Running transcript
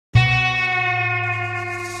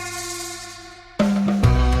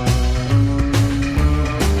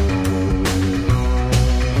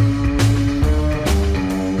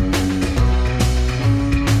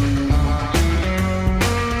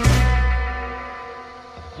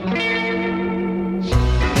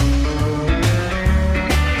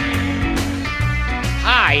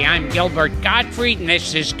Gilbert Gottfried, and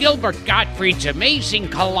this is Gilbert Gottfried's Amazing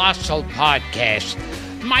Colossal podcast.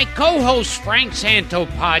 My co-host Frank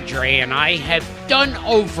Santopadre and I have done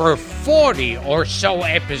over 40 or so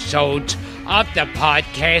episodes of the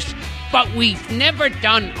podcast, but we've never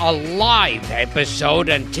done a live episode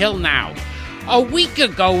until now. A week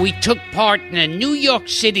ago, we took part in a New York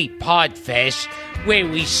City Podfest, where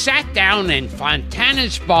we sat down in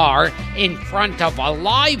Fontana's bar in front of a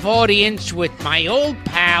live audience with my old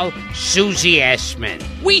pal, Susie Essman.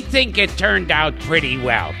 We think it turned out pretty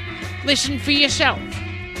well. Listen for yourself.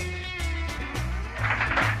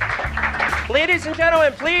 Ladies and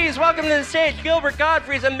gentlemen, please welcome to the stage Gilbert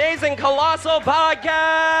Gottfried's Amazing Colossal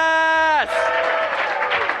podcast!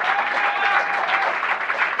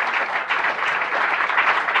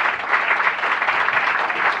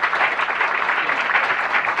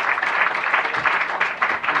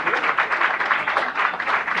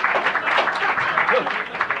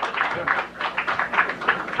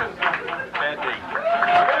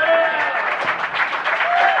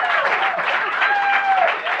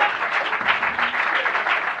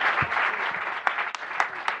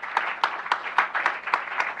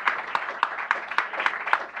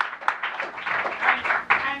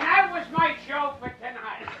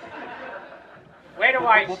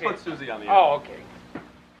 We'll put Susie on the end. Oh, okay.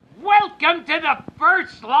 Welcome to the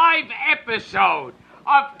first live episode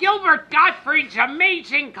of Gilbert Gottfried's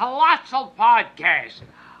Amazing Colossal podcast.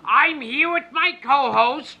 I'm here with my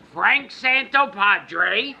co-host, Frank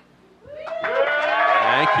Santopadre.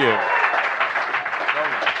 Thank you.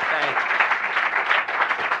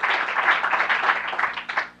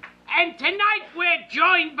 And tonight we're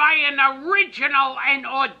joined by an original and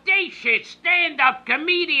audacious stand-up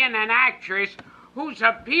comedian and actress who's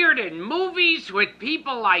appeared in movies with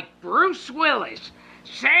people like Bruce Willis,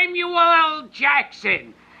 Samuel L.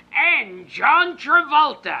 Jackson, and John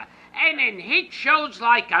Travolta, and in hit shows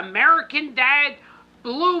like American Dad,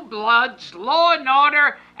 Blue Bloods, Law and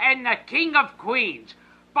Order, and The King of Queens.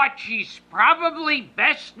 But she's probably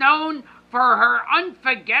best known for her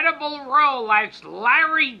unforgettable role as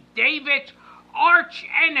Larry David's arch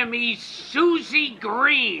enemy, Susie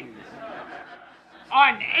Green,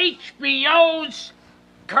 on HBO's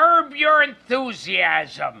Curb Your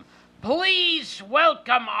Enthusiasm. Please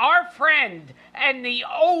welcome our friend and the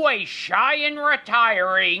always shy and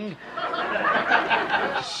retiring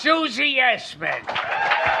Susie Essman.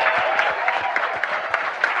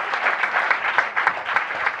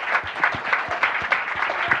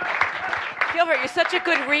 Gilbert, you're such a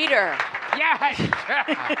good reader. Yes.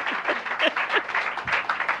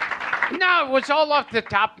 No, it was all off the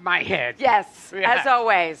top of my head. Yes, Yeah. as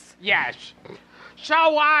always. Yes.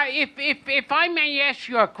 So, if I may ask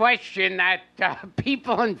you a question that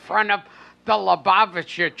people in front of the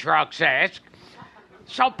Lubavitcher trucks ask.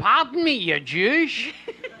 So, pardon me, you're Jewish?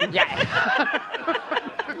 Yeah.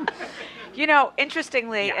 You know,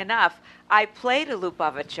 interestingly enough, I played a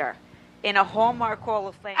Lubavitcher in a Hallmark Hall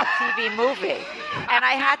of Fame TV movie. And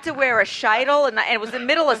I had to wear a sheitel, and it was the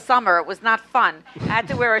middle of summer. It was not fun. I had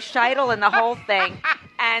to wear a sheitel and the whole thing.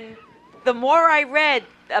 And the more I read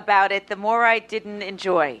about it, the more I didn't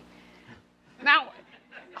enjoy. Now,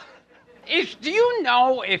 do you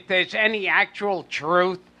know if there's any actual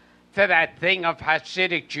truth to that thing of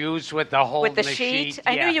Hasidic Jews with the hole With in the the sheet? sheet?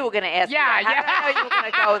 I knew you were going to ask me that. Yeah. How did I know you were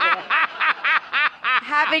going to go there?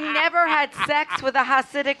 Having never had sex with a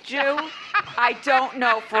Hasidic Jew, I don't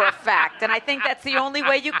know for a fact. And I think that's the only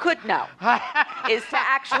way you could know, is to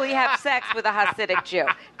actually have sex with a Hasidic Jew.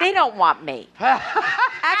 They don't want me.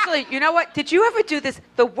 Actually, you know what? Did you ever do this?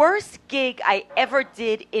 The worst gig I ever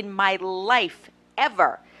did in my life,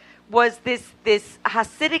 ever, was this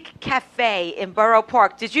Hasidic cafe in Borough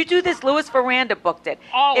Park. Did you do this? Louis Veranda booked it.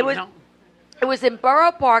 Oh, no. It was in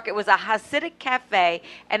Borough Park. It was a Hasidic cafe,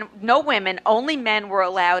 and no women, only men were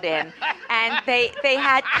allowed in. And they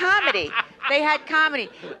had comedy. They had comedy.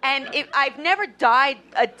 And I've never died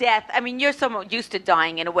a death. I mean, you're so used to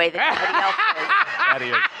dying in a way that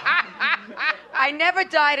nobody else is. That is. I never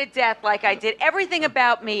died a death like I did. Everything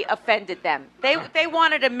about me offended them. They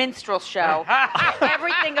wanted a minstrel show.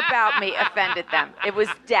 Everything about me offended them. It was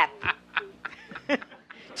death.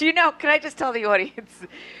 Do you know, can I just tell the audience?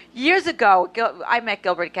 Years ago, I met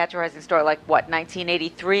Gilbert at Catch a Rising Star, like,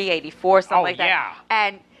 1983, 84, something like that.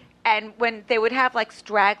 Yeah. And when they would have, like,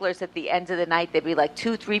 stragglers at the end of the night, there'd be, like,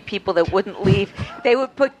 2-3 people that wouldn't leave. They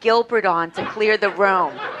would put Gilbert on to clear the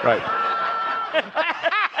room. Right.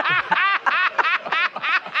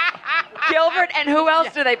 Gilbert, and who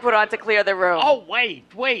else do they put on to clear the room? Oh, wait.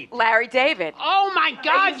 Larry David. Oh, my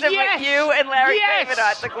God, They used to put you and Larry David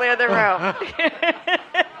on to clear the room.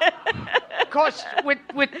 because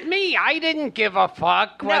with me, I didn't give a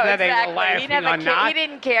fuck whether they were laughing or not. He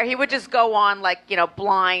didn't care. He would just go on like,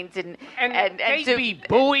 blind and they'd be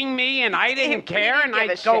booing me, and I didn't care, and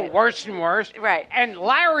I'd go worse and worse. Right. And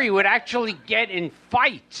Larry would actually get in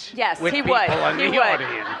fights. Yes, with he people would. in the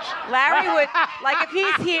audience. Larry would, like, if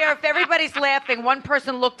he's here, if everybody's laughing, one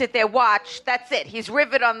person looked at their watch. That's it. He's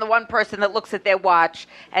riveted on the one person that looks at their watch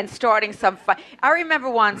and starting some fight. I remember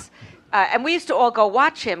once. And we used to all go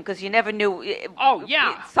watch him because you never knew. Oh,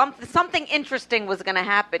 yeah. Something interesting was going to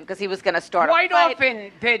happen because he was going to start a Quite fight.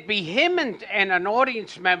 often, there'd be him and an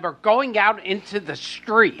audience member going out into the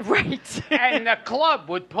street. Right. And the club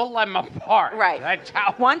would pull them apart. Right. That's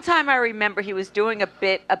how. One time I remember he was doing a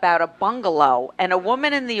bit about a bungalow, and a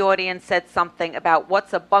woman in the audience said something about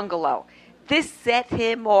what's a bungalow. This set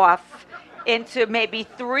him off into maybe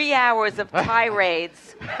 3 hours of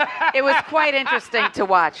tirades. It was quite interesting to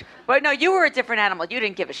watch. But no, you were a different animal. You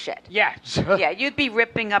didn't give a shit. Yes. Yeah, you'd be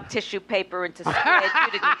ripping up tissue paper into squares.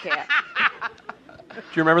 You didn't care. Do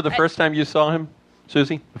you remember the first time you saw him,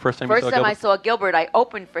 Susie? The first time you saw Gilbert? I saw Gilbert, I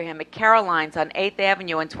opened for him at Caroline's on 8th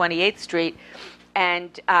Avenue and 28th Street.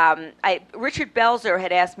 And Richard Belzer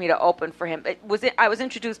had asked me to open for him. I was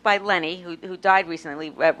introduced by Lenny, who died recently,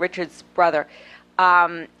 Richard's brother.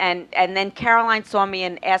 And then Caroline saw me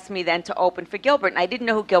and asked me then to open for Gilbert. And I didn't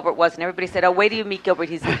know who Gilbert was. And everybody said, oh, wait till you meet Gilbert.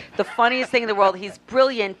 He's the funniest thing in the world. He's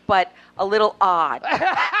brilliant, but a little odd.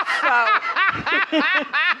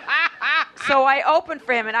 So I opened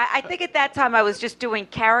for him. And I think at that time I was just doing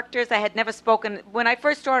characters. I had never spoken. When I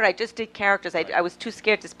first started, I just did characters. I was too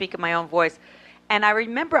scared to speak in my own voice. And I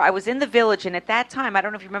remember I was in the Village, and at that time, I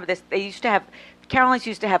don't know if you remember this, Caroline's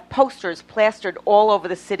used to have posters plastered all over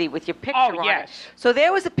the city with your picture on it. So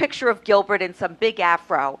there was a picture of Gilbert in some big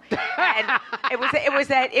afro, and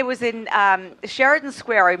it was in Sheridan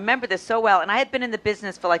Square. I remember this so well, and I had been in the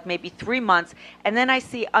business for like maybe 3 months, and then I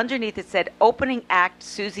see underneath it said opening act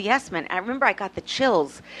Susie Essman. And I remember I got the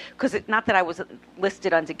chills because not that I was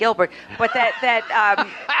listed under Gilbert, but that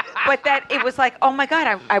it was like, oh my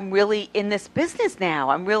God, I'm really in this business now.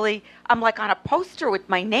 I'm like on a poster with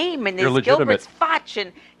my name and there's Gilbert's Fotch.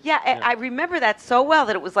 And I remember that so well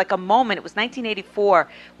that it was like a moment. It was 1984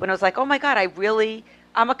 when I was like, oh my God,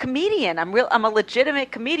 I'm a comedian. I'm a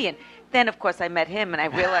legitimate comedian. Then, of course, I met him and I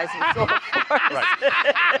realized he was all forced.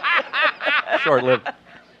 Short-lived.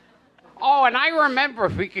 Oh, and I remember,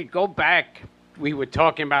 if we could go back, we were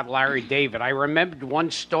talking about Larry David. I remembered one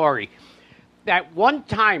story. That one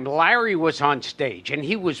time Larry was on stage and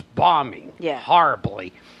he was bombing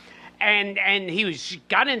horribly. And he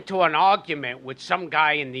got into an argument with some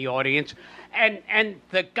guy in the audience, and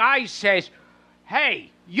the guy says, hey,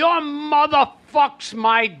 your mother fucks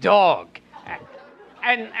my dog.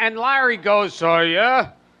 And Larry goes, oh,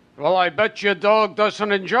 yeah? Well, I bet your dog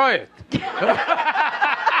doesn't enjoy it.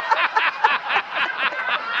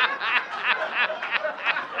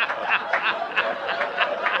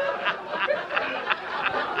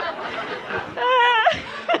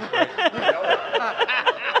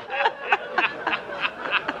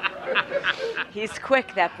 He's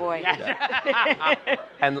quick, that boy.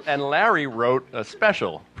 And Larry wrote a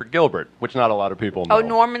special for Gilbert, which not a lot of people know. Oh,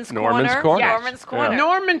 Norman's Corner? Yes. Norman's Corner. Yeah.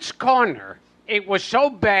 Norman's Corner. It was so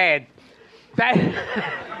bad that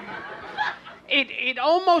it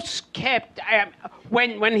almost kept,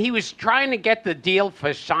 when he was trying to get the deal for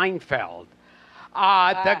Seinfeld,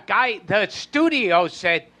 the studio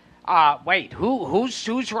said, wait,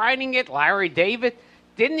 who's writing it? Larry David?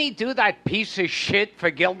 Didn't he do that piece of shit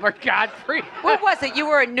for Gilbert Gottfried? What was it? You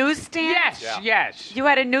were a newsstand? Yes. You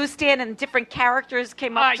had a newsstand and different characters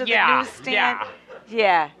came up to the newsstand?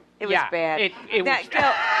 Yeah. It was bad. It was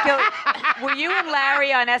Gil, were you and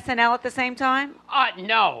Larry on SNL at the same time?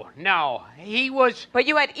 No. He was... But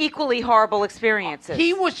you had equally horrible experiences.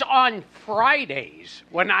 He was on Fridays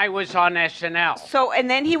when I was on SNL. So, and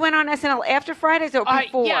then he went on SNL after Fridays or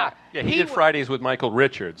before? Yeah, he did Fridays with Michael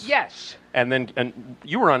Richards. Yes. And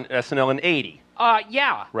you were on SNL in 80.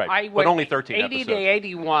 Yeah. Right, but only 13 80 episodes. 80 to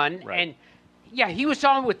 81. Right. And, yeah, he was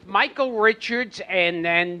on with Michael Richards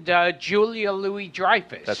and Julia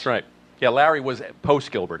Louis-Dreyfus. That's right. Yeah, Larry was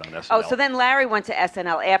post-Gilbert on SNL. Oh, so then Larry went to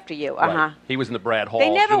SNL after you. Right. He was in the Brad Hall. They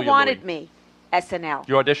never Julia wanted Louis. me, SNL.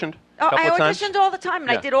 You auditioned? Oh, I of auditioned times? all the time,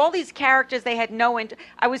 and Yeah. I did all these characters. They had no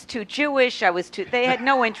I was too Jewish. They had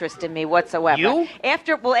no interest in me whatsoever. You?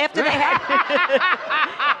 After they had,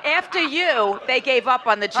 after you, they gave up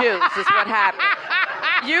on the Jews. Is what happened.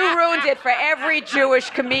 You ruined it for every Jewish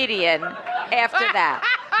comedian after that.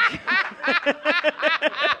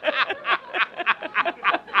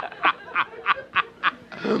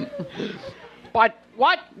 But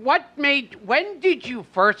what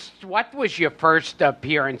was your first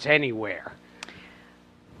appearance anywhere?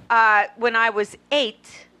 When I was 8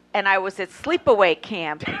 and I was at sleepaway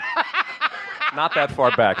camp. Not that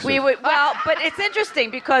far back. But it's interesting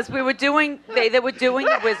because they were doing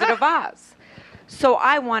The Wizard of Oz. So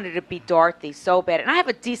I wanted to be Dorothy so bad. And I have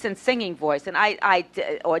a decent singing voice. And I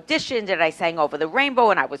auditioned and I sang Over the Rainbow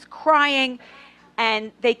and I was crying.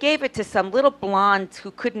 And they gave it to some little blonde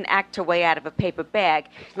who couldn't act her way out of a paper bag.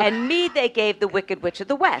 And me, they gave the Wicked Witch of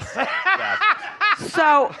the West.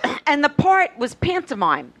 So, and the part was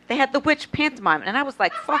pantomime. They had the witch pantomime. And I was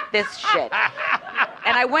like, fuck this shit.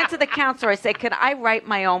 And I went to the counselor. I said, can I write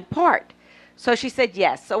my own part? So she said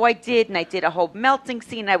yes. So I did, and I did a whole melting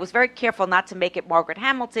scene. I was very careful not to make it Margaret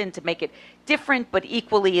Hamilton, to make it different, but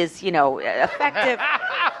equally as, effective.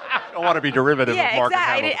 I don't want to be derivative of Margaret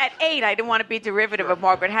Hamilton. At 8, I didn't want to be derivative of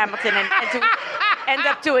Margaret Hamilton and to end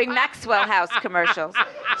up doing Maxwell House commercials.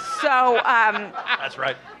 So that's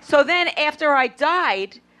right. So then after I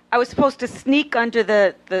died, I was supposed to sneak under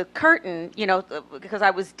the curtain, because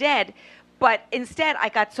I was dead. But instead, I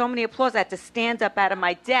got so many applause, I had to stand up out of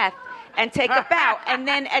my death and take a bow. And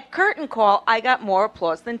then at curtain call, I got more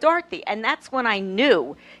applause than Dorothy. And that's when I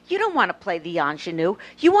knew, you don't want to play the ingenue.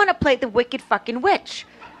 You want to play the wicked fucking witch.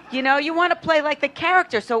 You want to play like the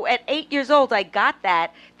character. So at 8 years old, I got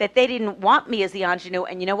that they didn't want me as the ingenue.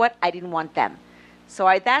 And you know what? I didn't want them.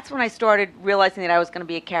 So that's when I started realizing that I was going to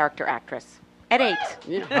be a character actress. At 8.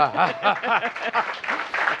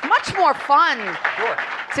 Much more fun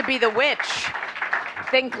to be the witch.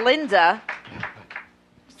 Think Linda.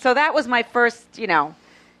 So that was my first, Then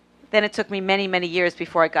it took me many, many years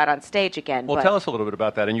before I got on stage again. Well, tell us a little bit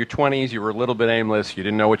about that. In your 20s, you were a little bit aimless. You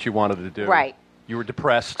didn't know what you wanted to do. Right. You were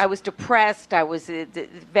depressed. I was depressed. I was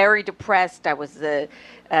very depressed. I was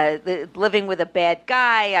living with a bad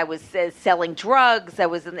guy. I was selling drugs. I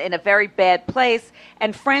was in a very bad place.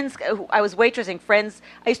 And friends, I was waitressing. Friends,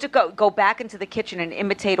 I used to go back into the kitchen and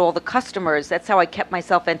imitate all the customers. That's how I kept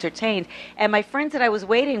myself entertained. And my friends that I was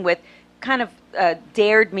waiting with kind of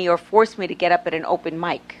dared me or forced me to get up at an open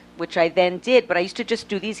mic, which I then did. But I used to just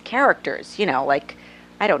do these characters, like,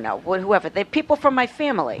 I don't know, whoever. They're people from my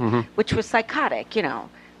family, which was psychotic,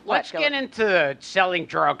 Let's get into the selling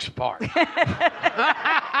drugs part.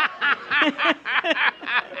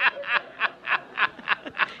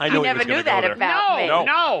 I know you never knew that about me.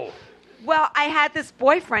 No. Well, I had this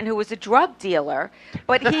boyfriend who was a drug dealer,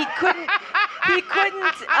 but he couldn't.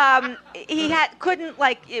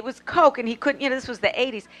 It was coke, and he couldn't. This was the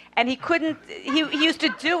 '80s, and he couldn't. He used to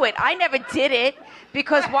do it. I never did it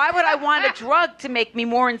because why would I want a drug to make me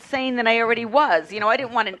more insane than I already was? I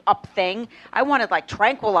didn't want an up thing. I wanted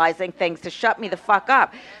tranquilizing things to shut me the fuck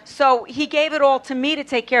up. So he gave it all to me to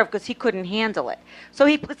take care of because he couldn't handle it. So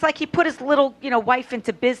it's like he put his little wife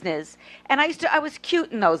into business, and I was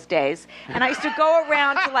cute in those days. And I used to go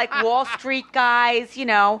around to Wall Street guys,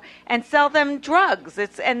 and sell them drugs.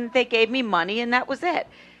 And they gave me money, and that was it.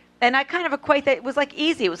 And I kind of equate that it was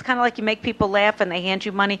easy. It was kind of like you make people laugh and they hand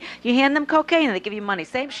you money. You hand them cocaine and they give you money.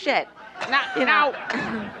 Same shit. Now,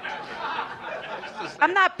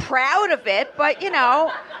 I'm not proud of it, but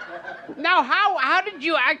Now, how did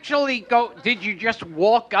you actually go? Did you just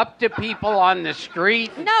walk up to people on the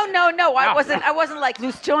street? No. I wasn't like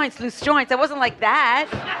loose joints. I wasn't like that.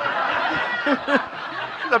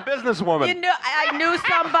 She's a businesswoman. I knew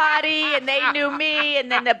somebody, and they knew me,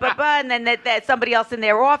 and then somebody else in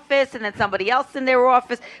their office, and then somebody else in their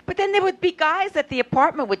office. But then there would be guys at the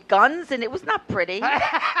apartment with guns, and it was not pretty.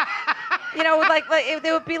 There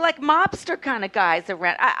would be mobster kind of guys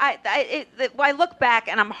around. I look back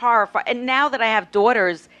and I'm horrified. And now that I have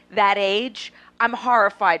daughters that age, I'm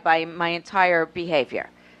horrified by my entire behavior.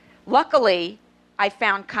 Luckily, I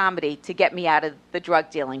found comedy to get me out of the drug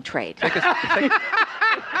dealing trade. If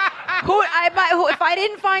I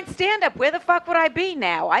didn't find stand-up, where the fuck would I be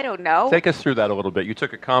now? I don't know. Take us through that a little bit. You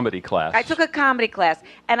took a comedy class. I took a comedy class,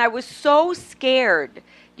 and I was so scared.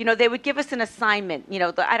 They would give us an assignment,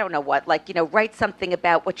 I don't know what, write something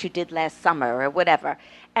about what you did last summer or whatever.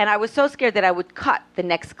 And I was so scared that I would cut the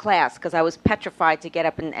next class because I was petrified to get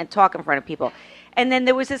up and talk in front of people. And then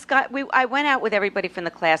there was this guy, I went out with everybody from the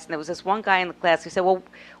class, and there was this one guy in the class who said, well,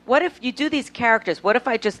 what if you do these characters? What if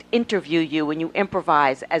I just interview you and you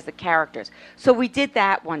improvise as the characters? So we did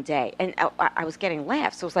that one day, and I was getting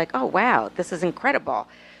laughs. So I was like, oh, wow, this is incredible.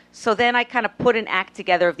 So then I kind of put an act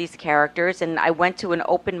together of these characters, and I went to an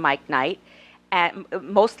open mic night, at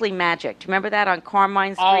mostly Magic. Do you remember that on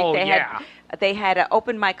Carmine Street? Oh, They had an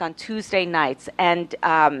open mic on Tuesday nights, and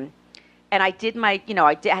I did I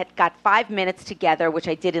had got 5 minutes together, which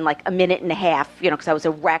I did in a minute and a half, because I was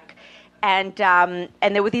a wreck. And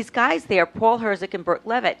there were these guys there, Paul Herzig and Burt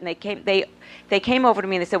Levitt, and they came over to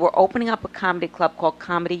me and they said, we're opening up a comedy club called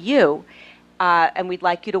Comedy U, and we'd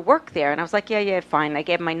like you to work there. And I was like, yeah, fine. I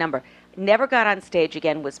gave them my number. Never got on stage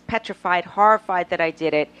again, was petrified, horrified that I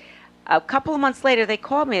did it. A couple of months later, they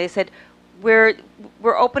called me. They said, we're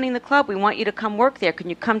opening the club. We want you to come work there. Can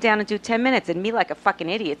you come down and do 10 minutes? And me, like a fucking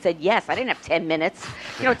idiot, said yes. I didn't have 10 minutes.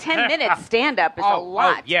 10 minutes stand-up is a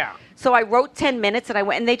lot. Oh, yeah. So I wrote 10 minutes, and I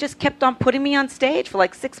went, and they just kept on putting me on stage for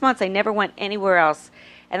like 6 months. I never went anywhere else.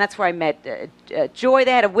 And that's where I met Joy.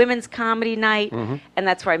 They had a women's comedy night, and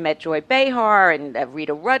that's where I met Joy Behar, and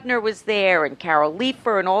Rita Rudner was there, and Carol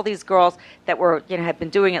Leifer, and all these girls that were, had been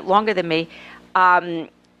doing it longer than me.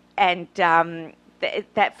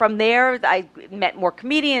 That from there, I met more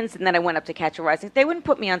comedians, and then I went up to Catch a Rising. They wouldn't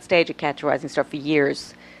put me on stage at Catch a Rising Star for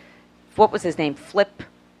years. What was his name? Flip?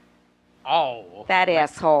 Oh. That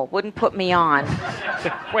asshole wouldn't put me on.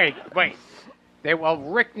 Wait.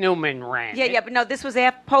 Rick Newman ran. Yeah, but no, this was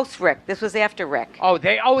post Rick. This was after Rick.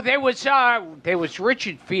 There was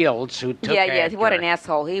Richard Fields who took after. What an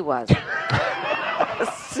asshole he was.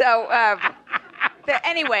 So,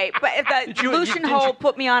 anyway, but Lucian Hole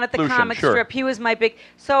put me on at the comic strip. He was my big.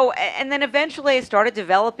 So, and then eventually I started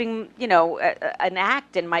developing, an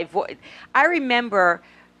act in my voice. I remember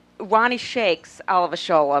Ronnie Shakes, Oliver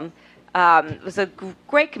Sholem, was a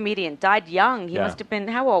great comedian, died young. He must have been,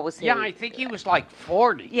 how old was he? Yeah, I think he was like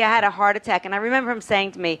 40. Yeah, had a heart attack. And I remember him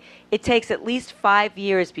saying to me, it takes at least 5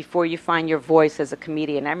 years before you find your voice as a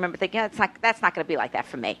comedian. I remember thinking, that's not going to be like that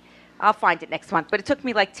for me. I'll find it next month. But it took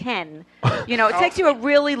me like 10. It takes you a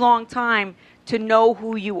really long time to know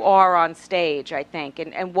who you are on stage, I think,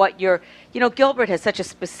 and what you're, Gilbert has such a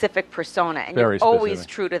specific persona, and Very you're always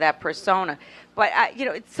specific. true to that persona. But,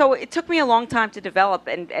 so it took me a long time to develop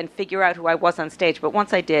and figure out who I was on stage. But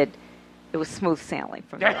once I did, it was smooth sailing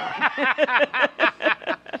from there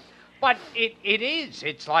on. But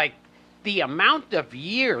it's like the amount of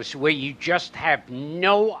years where you just have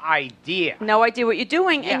no idea. No idea what you're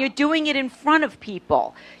doing, and you're doing it in front of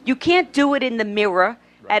people. You can't do it in the mirror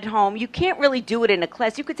at home. You can't really do it in a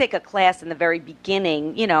class. You could take a class in the very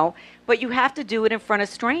beginning, but you have to do it in front of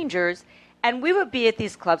strangers. And we would be at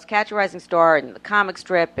these clubs, Catch a Rising Star and the Comic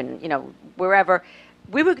Strip and, wherever.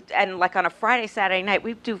 We would, and like on a Friday, Saturday night,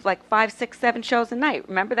 we'd do like 5, 6, 7 shows a night.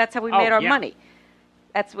 Remember? That's how we made our money.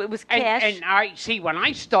 It was cash. And I see, when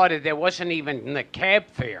I started, there wasn't even the cab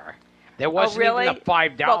fare. There wasn't really? even the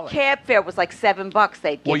 $5. Well, cab fare was like $7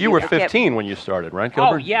 they'd give Well, you were 15 when you started, right,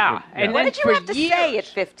 Gilbert? Oh, yeah. And what then did you have to say at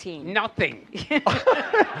 15? Nothing.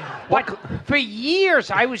 But for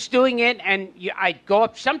years, I was doing it, and I'd go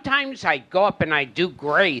up. Sometimes I'd go up and I'd do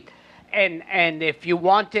great. And if you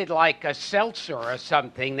wanted like a seltzer or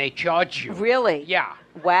something, they charge you. Really? Yeah.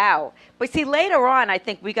 Wow. But see, later on, I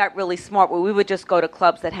think we got really smart where we would just go to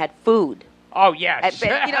clubs that had food. Oh, yes.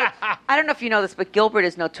 I don't know if you know this, but Gilbert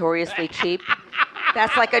is notoriously cheap.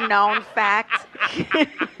 That's like a known fact.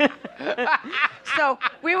 So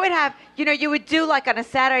we would have, you would do like on a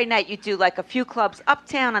Saturday night, you'd do like a few clubs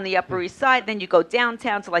uptown on the Upper East Side. Then you go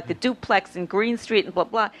downtown to like the Duplex and Green Street and blah,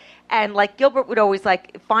 blah. And like Gilbert would always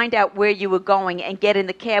like find out where you were going and get in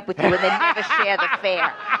the cab with you and then never share the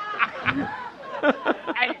fare.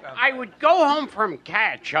 I would go home from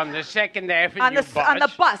Catch on the 2nd Avenue bus. On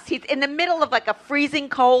the bus. He's in the middle of like a freezing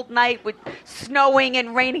cold night with snowing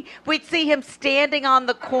and raining. We'd see him standing on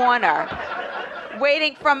the corner,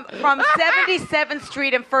 waiting from 77th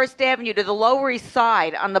Street and 1st Avenue to the Lower East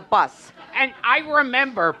Side on the bus. And I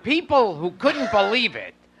remember people who couldn't believe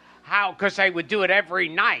it, because I would do it every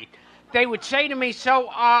night. They would say to me, so,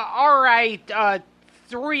 all right,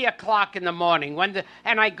 3 o'clock in the morning.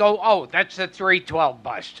 And I go, oh, that's the 312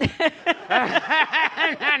 bus. And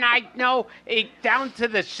I know it down to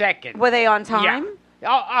the 2nd. Were they on time?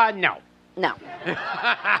 Yeah. No. No.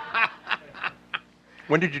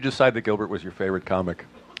 When did you decide that Gilbert was your favorite comic?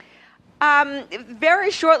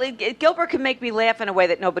 Very shortly. Gilbert could make me laugh in a way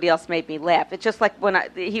that nobody else made me laugh. It's just like when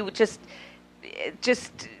he would just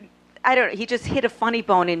I don't know. He just hit a funny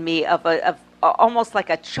bone in me of almost like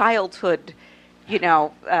a childhood,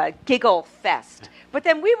 giggle fest. But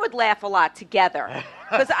then we would laugh a lot together.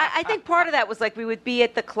 Because I think part of that was like we would be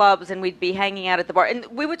at the clubs and we'd be hanging out at the bar. And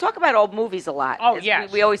we would talk about old movies a lot. Oh,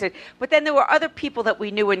 yes. We always did. But then there were other people that we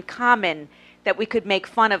knew in common that we could make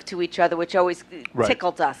fun of to each other, which always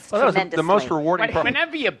tickled us tremendously. That was the most rewarding But part.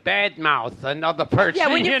 whenever you badmouth another person, yeah,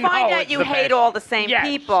 when you find out you hate all the same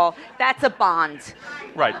people, that's a bond.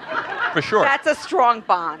 Right, for sure. That's a strong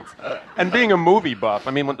bond. And being a movie buff,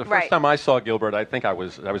 I mean, when the first Right. time I saw Gilbert, I think I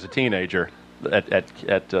was a teenager at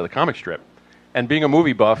the comic strip. And being a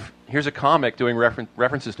movie buff, here's a comic doing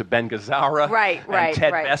references to Ben Gazzara, and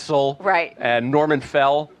Ted Bessel, and Norman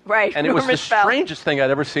Fell, and it was the strangest thing I'd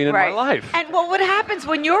ever seen in my life. And well, what happens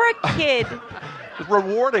when you're a kid? It's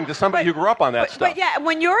rewarding to somebody who grew up on that stuff. But yeah,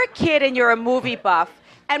 when you're a kid and you're a movie buff,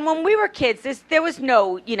 and when we were kids, there was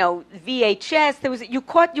no, VHS.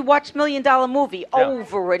 You watched $1 Million Movie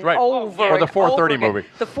over and over. Or the 4:30 movie.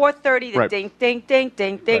 The 4:30, the ding, ding, ding,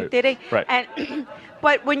 ding, ding, ding. Right. And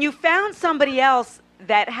but when you found somebody else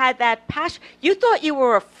that had that passion, you thought you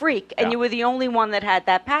were a freak, and you were the only one that had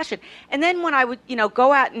that passion. And then when I would,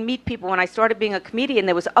 go out and meet people, when I started being a comedian,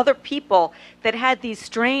 there was other people that had these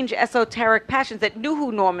strange esoteric passions that knew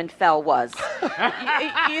who Norman Fell was.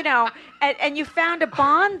 And you found a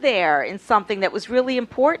bond there in something that was really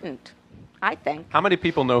important, I think. How many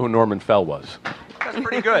people know who Norman Fell was? That's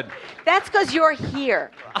pretty good. That's because you're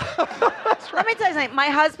here. Let me tell you something. My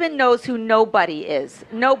husband knows who nobody is.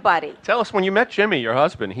 Nobody. Tell us, when you met Jimmy, your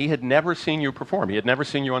husband, he had never seen you perform. He had never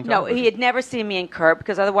seen you on television. No, he had never seen me in Curb,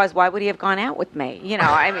 because otherwise, why would he have gone out with me?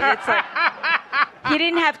 It's like he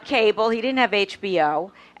didn't have cable, he didn't have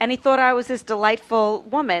HBO, and he thought I was this delightful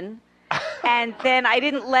woman. And then I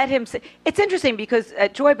didn't let him say. It's interesting because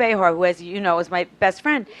Joy Behar, who, as you know, is my best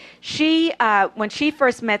friend, she, when she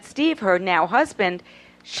first met Steve, her now husband,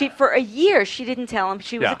 for a year she didn't tell him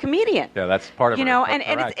she was a comedian. Yeah, that's part of it. And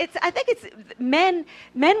it's I think it's men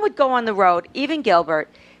would go on the road, even Gilbert,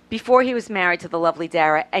 before he was married to the lovely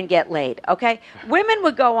Dara, and get laid, okay? Women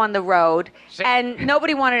would go on the road, and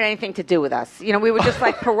nobody wanted anything to do with us. We were just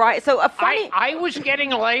like pariah. So a funny... I was getting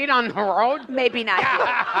laid on the road? Maybe not you.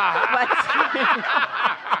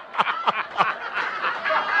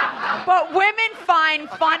 But women find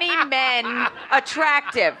funny men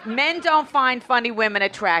attractive. Men don't find funny women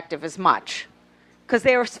attractive as much. Because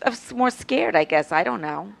they were more scared, I guess. I don't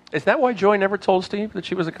know. Is that why Joy never told Steve that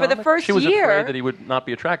she was a comic? For the first year. She was year, afraid that he would not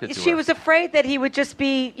be attracted to her. She was afraid that he would just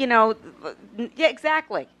be, yeah,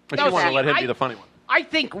 exactly. But she wanted to let him be the funny one. I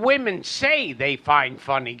think women say they find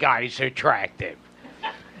funny guys attractive.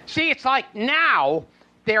 See, it's like now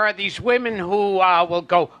there are these women who will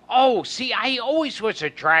go, oh, see, I always was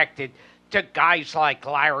attracted to guys like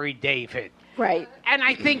Larry David. Right. And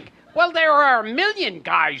I think... well, there are a million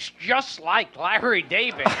guys just like Larry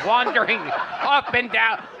David wandering up and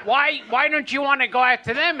down. Why don't you want to go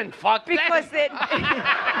after them and fuck them? Because they're... can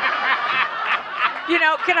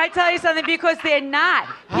I tell you something? Because they're not.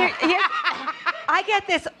 I get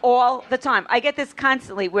this all the time. I get this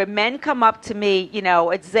constantly where men come up to me,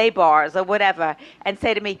 at Zabar's or whatever, and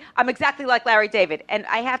say to me, I'm exactly like Larry David. And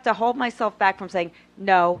I have to hold myself back from saying,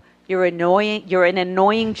 no, you're annoying. You're an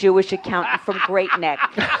annoying Jewish accountant from Great Neck.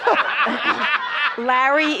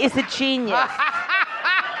 Larry is a genius.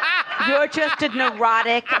 You're just a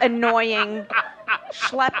neurotic, annoying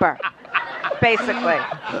schlepper, basically.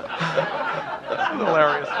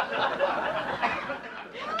 Hilarious.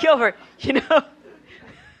 Gilbert,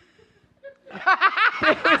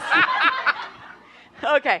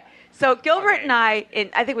 Okay. So Gilbert and I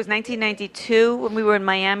think it was 1992 when we were in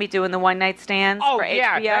Miami doing the one-night stands for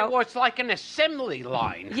HBO. That was like an assembly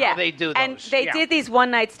line. Yeah, how they do those. And they did these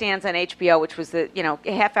one-night stands on HBO, which was the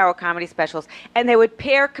half-hour comedy specials, and they would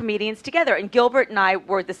pair comedians together. And Gilbert and I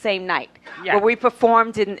were the same night, where we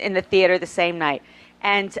performed in the theater the same night,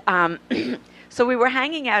 and so we were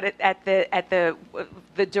hanging out at the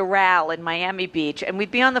Doral in Miami Beach, and we'd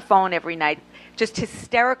be on the phone every night, just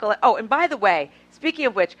hysterical. Oh, and by the way, speaking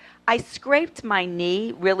of which, I scraped my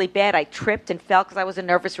knee really bad. I tripped and fell because I was a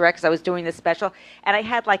nervous wreck because I was doing this special. And I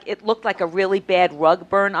had it looked like a really bad rug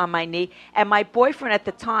burn on my knee. And my boyfriend at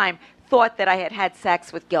the time thought that I had had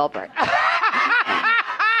sex with Gilbert. And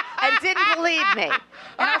didn't believe me.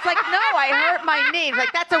 And I was like, no, I hurt my knee. He was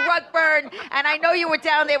like, that's a rug burn. And I know you were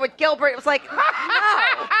down there with Gilbert. It was like, no.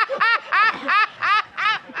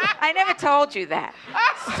 I never told you that.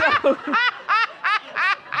 So...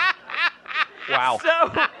 wow.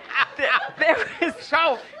 So there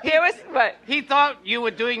was what? He thought you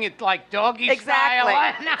were doing it like doggy style.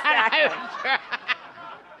 Exactly.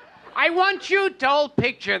 I want you to all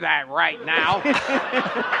picture that right now.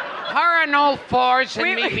 Her on all fours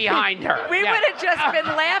and me behind her. We would have just been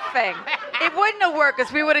laughing. It wouldn't have worked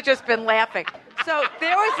because we would have just been laughing. So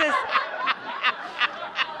there was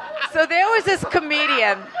this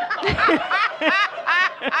comedian.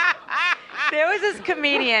 There was this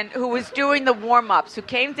comedian who was doing the warm-ups, who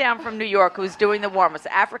came down from New York, who was doing the warm-ups,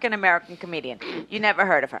 African-American comedian. You never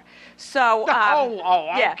heard of her. So,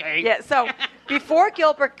 okay. Yeah. So before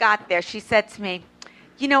Gilbert got there, she said to me,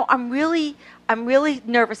 I I'm really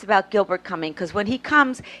nervous about Gilbert coming because when he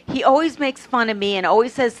comes, he always makes fun of me and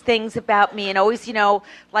always says things about me and always,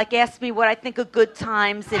 like asks me what I think of good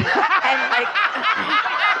times and like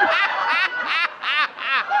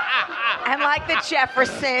and like the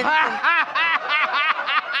Jeffersons.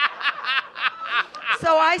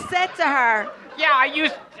 So I said to her, yeah,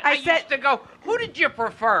 I used to go, who did you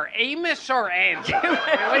prefer, Amos or Andy? Which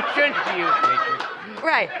one do you think?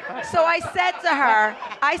 Right. So I said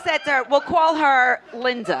to her, we'll call her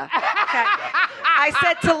Linda. Okay. I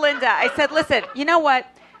said to Linda, listen, you know what?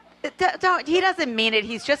 He doesn't mean it.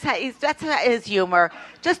 That's his humor.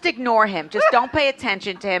 Just ignore him. Just don't pay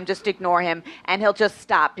attention to him. Just ignore him, and he'll just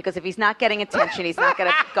stop. Because if he's not getting attention, he's not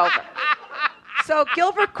going to go. So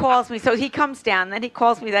Gilbert calls me. So he comes down. Then he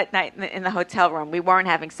calls me that night in the hotel room. We weren't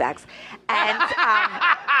having sex,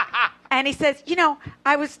 and he says,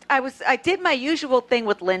 I did my usual thing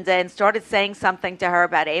with Linda and started saying something to her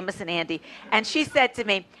about Amos and Andy, and she said to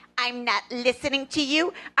me, I'm not listening to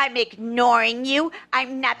you. I'm ignoring you.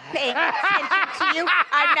 I'm not paying attention to you.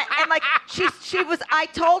 I'm not, and like I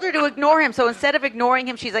told her to ignore him. So instead of ignoring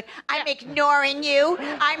him, she's like, I'm ignoring you.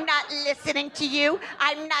 I'm not listening to you.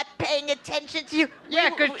 I'm not paying attention to you. Yeah,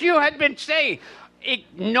 because you had been saying,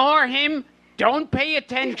 ignore him. Don't pay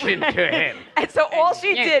attention to him. And so all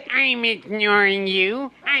she did... I'm ignoring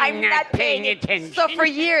you. I'm not paying attention. So for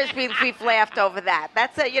years, we've laughed over that.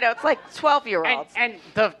 That's it's like 12-year-olds. And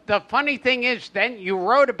the funny thing is, then you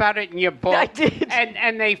wrote about it in your book. I did.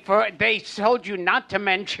 And they told you not to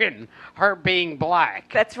mention her being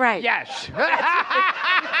black. That's right. Yes.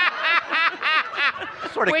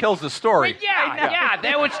 Sort of kills the story. Yeah,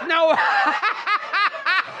 there was no...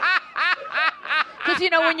 Because,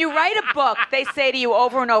 when you write a book, they say to you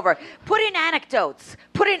over and over, put in anecdotes.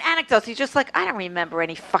 He's just like, I don't remember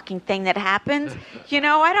any fucking thing that happened. I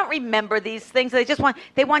don't remember these things.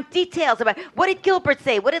 They want details about, what did Gilbert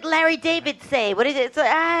say? What did Larry David say? What did it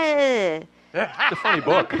say? It's a funny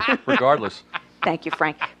book, regardless. Thank you,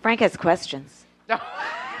 Frank. Frank has questions.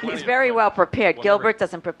 He's very well prepared. Gilbert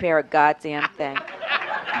doesn't prepare a goddamn thing.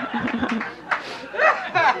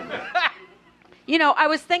 I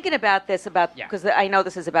was thinking about this because I know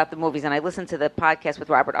this is about the movies, and I listened to the podcast with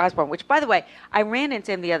Robert Osborne, which, by the way, I ran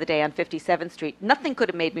into him the other day on 57th Street. Nothing could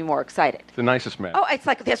have made me more excited. The nicest man. Oh, it's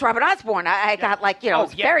like, there's Robert Osborne. I got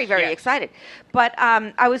very, very excited. But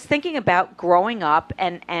I was thinking about growing up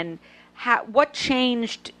and what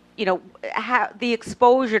changed, how the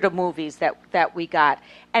exposure to movies that we got.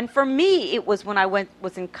 And for me, it was when I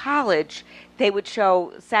was in college, they would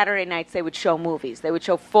show, Saturday nights, they would show movies. They would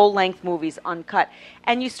show full-length movies, uncut.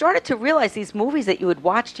 And you started to realize these movies that you had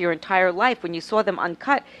watched your entire life, when you saw them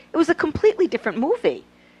uncut, it was a completely different movie.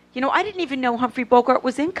 I didn't even know Humphrey Bogart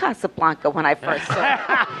was in Casablanca when I first saw it.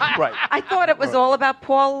 Right. I thought it was all about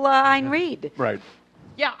Paul Ayn Reed. Right.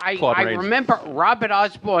 Yeah, I remember Robert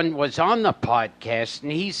Osborne was on the podcast,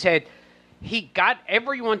 and he said he got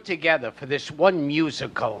everyone together for this one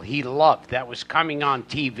musical he loved that was coming on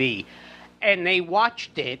TV, and they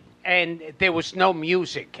watched it, and there was no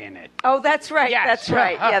music in it. Oh, that's right. Yes. That's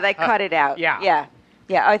right. Yeah, they cut it out. Yeah.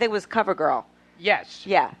 I think it was CoverGirl. Yes.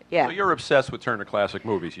 Yeah. So you're obsessed with Turner Classic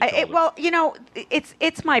Movies. Well,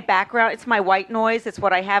 it's my background. It's my white noise. It's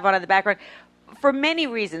what I have on in the background. For many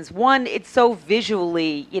reasons. One, it's so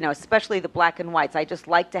visually, especially the black and whites. I just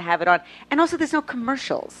like to have it on. And also, there's no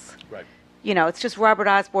commercials. Right. It's just Robert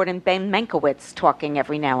Osborne and Ben Mankiewicz talking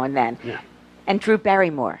every now and then. Yeah. And Drew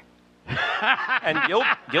Barrymore. And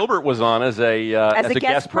Gilbert was on as a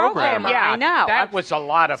guest programmer. Yeah, I know. That was a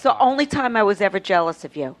lot of fun. So only time I was ever jealous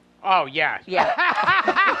of you. Oh, yeah. Yeah.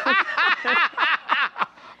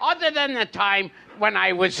 Other than the time when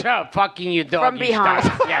I was fucking you doggy from behind.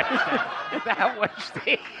 style. Yes, that was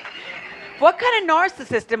the... What kind of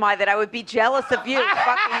narcissist am I that I would be jealous of you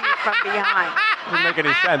fucking you from behind? Doesn't make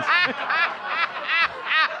any sense.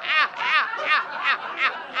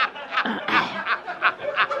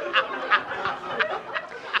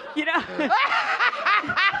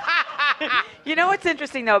 You know what's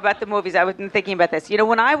interesting, though, about the movies? I was thinking about this.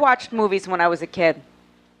 When I watched movies when I was a kid,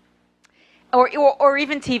 or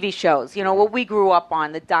even TV shows, what we grew up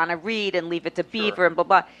on, the Donna Reed and Leave It to Beaver and blah,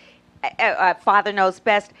 blah, Father Knows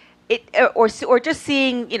Best, or just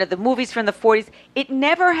seeing, the movies from the 40s, it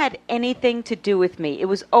never had anything to do with me. It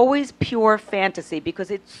was always pure fantasy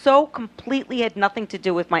because it so completely had nothing to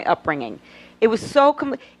do with my upbringing. It was so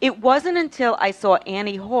it wasn't until I saw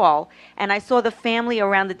Annie Hall and I saw the family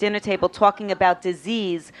around the dinner table talking about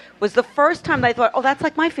disease was the first time that I thought, oh, that's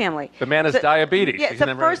like my family. The man has diabetes. Yeah, it's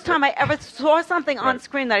the first time I ever saw something on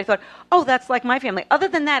screen that I thought, oh, that's like my family. Other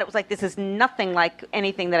than that, it was like, this is nothing like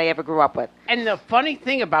anything that I ever grew up with. And the funny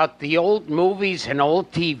thing about the old movies and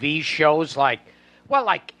old TV shows like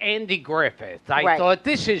Andy Griffith, I thought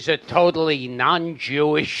this is a totally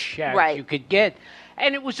non-Jewish you could get.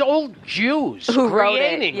 And it was old Jews who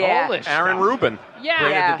creating all this Aaron stuff. Rubin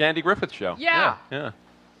created the Andy Griffith Show. Yeah.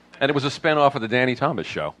 And it was a spinoff of the Danny Thomas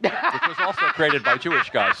Show, which was also created by Jewish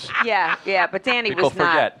guys. Yeah, but Danny People was not.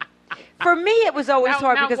 forget. For me, it was always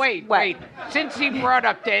hard because... Wait. Since he brought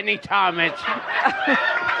up Danny Thomas...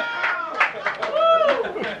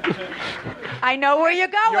 I know where you're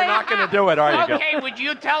going. You're not going to do it, are you? Okay, would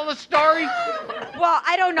you tell the story? Well,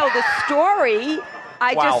 I don't know the story.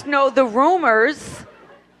 I just know the rumors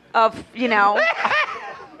of, Yeah.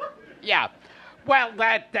 Well,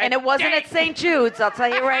 that and it wasn't at St. Jude's, I'll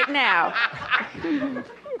tell you right now.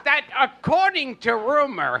 That, according to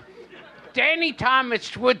rumor, Danny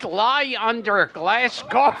Thomas would lie under a glass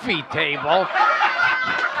coffee table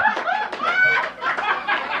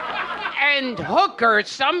and hookers,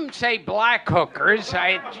 some say black hookers,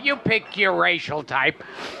 you pick your racial type,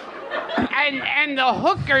 and the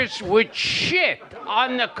hookers would shit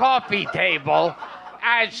on the coffee table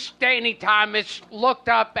as Danny Thomas looked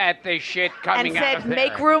up at the shit coming out of and there.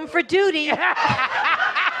 said, make room for duty.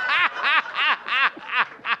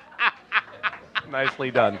 Nicely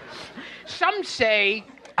done. Some say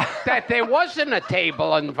that there wasn't a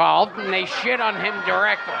table involved and they shit on him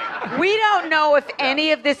directly. We don't know if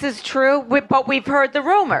any of this is true, but we've heard the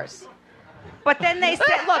rumors. But then they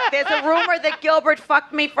said, look, there's a rumor that Gilbert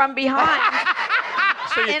fucked me from behind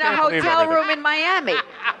in a hotel room in Miami.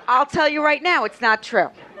 I'll tell you right now, it's not true.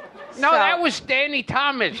 No, that was Danny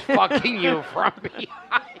Thomas fucking you from behind.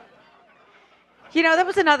 That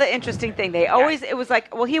was another interesting thing. They always, it was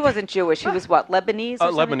like, well, he wasn't Jewish. He was what, Lebanese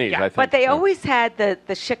or something? Lebanese, I think. But they always had the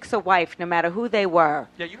shiksa wife, no matter who they were.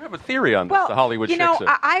 Yeah, you have a theory on this, the Hollywood shiksa.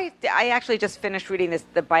 I actually just finished reading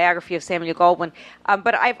the biography of Samuel Goldwyn,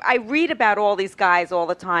 but I read about all these guys all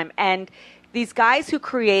the time, and these guys who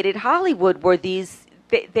created Hollywood were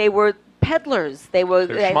they were peddlers. They were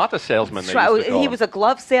schmata salesmen. He was a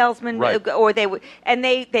glove salesman, right. Or they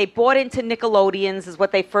bought into Nickelodeons is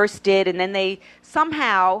what they first did, and then they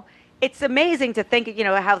somehow. It's amazing to think,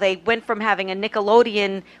 how they went from having a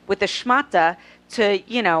Nickelodeon with a schmata to,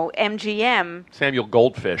 MGM. Samuel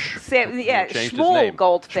Goldfish. Shmuel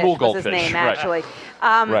Goldfish was his name, actually.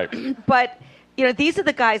 Right. But, these are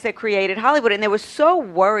the guys that created Hollywood, and they were so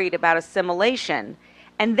worried about assimilation.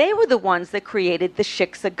 And they were the ones that created the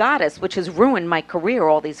shiksa goddess, which has ruined my career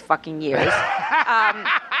all these fucking years.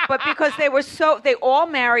 But because they all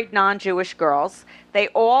married non-Jewish girls. They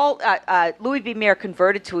all, Louis B. Mayer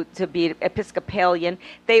converted to be Episcopalian.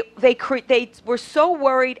 They were so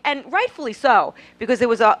worried, and rightfully so, because there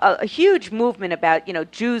was a huge movement about,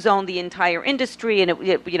 Jews owned the entire industry, and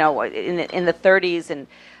in the 30s, and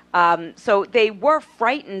so they were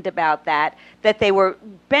frightened about that they were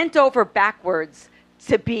bent over backwards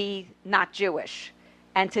to be not Jewish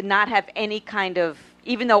and to not have any kind of,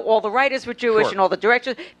 even though all the writers were Jewish and all the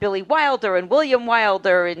directors, Billy Wilder and William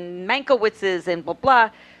Wilder and Mankiewicz's and blah, blah.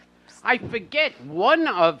 I forget, one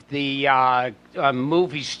of the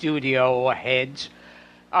movie studio heads,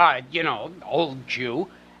 old Jew,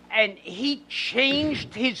 and he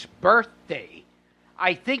changed his birthday.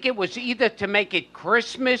 I think it was either to make it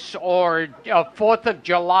Christmas or 4th of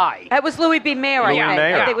July. That was Louis B. Mayer, I think.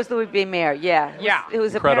 Mayer. I think it was Louis B. Mayer, yeah. It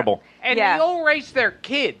was incredible. And they all raised their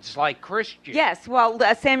kids like Christians. Yes, well,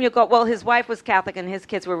 his wife was Catholic and his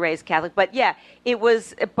kids were raised Catholic. But yeah, it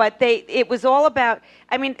was all about,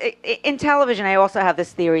 in television, I also have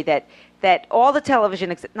this theory that all the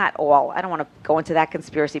television, not all, I don't want to go into that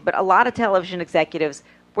conspiracy, but a lot of television executives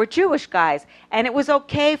were Jewish guys, and it was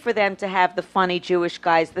okay for them to have the funny Jewish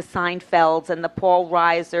guys, the Seinfelds and the Paul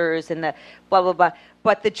Reisers and the blah, blah, blah.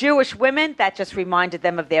 But the Jewish women, that just reminded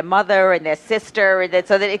them of their mother and their sister, and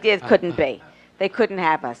so that it couldn't be. They couldn't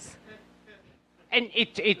have us. And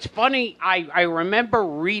it's funny, I remember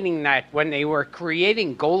reading that when they were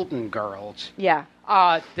creating Golden Girls. Yeah.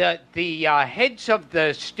 The heads of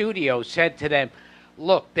the studio said to them,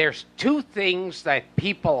 look, there's two things that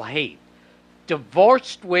people hate.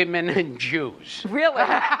 Divorced women and Jews. Really?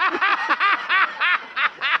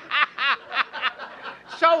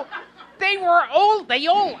 So they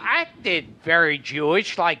all acted very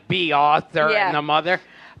Jewish, like B. Arthur and the mother.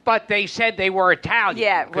 But they said they were Italian.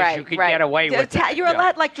 Yeah, right. You could get away with it. You're a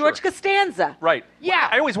lot like George Costanza. Right. Yeah.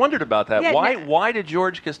 I always wondered about that. Yeah, Why did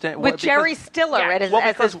George Costanza... With Jerry Stiller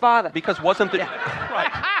as his father. Because wasn't the...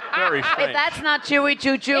 Right. Very strange. If that's not Jewy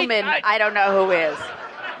Jujuman, I don't know who is.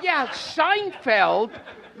 Yeah, Seinfeld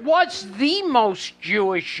was the most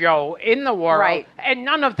Jewish show in the world. Right. And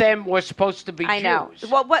none of them was supposed to be Jews. I know.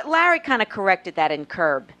 Well, Larry kind of corrected that in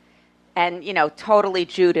Curb. And, totally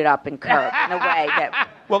Jewed it up in Curb in a way that...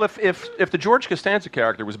 Well, if the George Costanza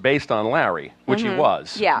character was based on Larry, which he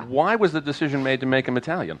was, why was the decision made to make him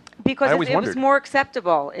Italian? Because it was more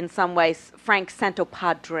acceptable in some ways. Frank Santo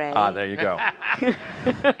Padre. Ah, there you go.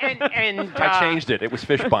 and I changed it. It was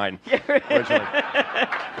Fishbine originally.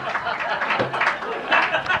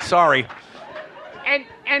 Sorry. And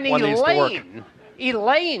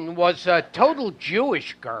Elaine was a total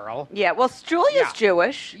Jewish girl. Yeah, well, Julia's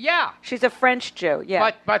Jewish. Yeah. She's a French Jew,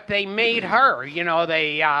 yeah. But they made her, Elaine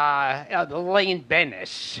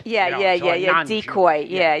Bennis. Yeah, decoy.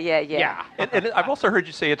 Yeah. And I've also heard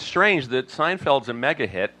you say it's strange that Seinfeld's a mega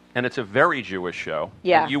hit, and it's a very Jewish show.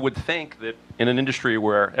 Yeah. And you would think that in an industry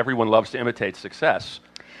where everyone loves to imitate success.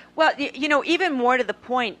 Well, even more to the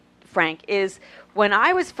point, Frank, is when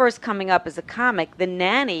I was first coming up as a comic, The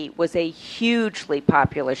Nanny was a hugely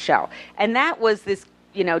popular show. And that was this,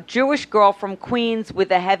 Jewish girl from Queens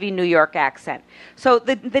with a heavy New York accent. So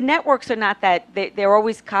the networks are not that, they're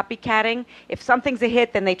always copycatting. If something's a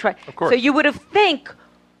hit, then they try. Of course. So you would have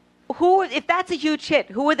if that's a huge hit,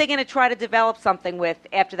 who are they going to try to develop something with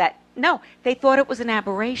after that? No, they thought it was an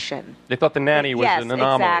aberration. They thought The Nanny was an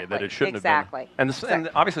anomaly, that it shouldn't have been. Exactly. And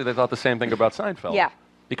obviously they thought the same thing about Seinfeld. Yeah.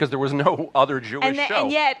 Because there was no other Jewish show.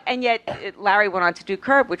 And yet, Larry went on to do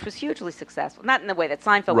Curb, which was hugely successful. Not in the way that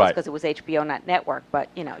Seinfeld was, because it was HBO, not network, but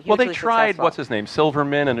hugely Well, they tried successful. what's his name,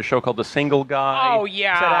 Silverman, in a show called The Single Guy. Oh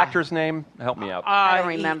yeah. What's that actor's name? Help me out. I don't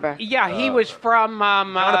remember. He was from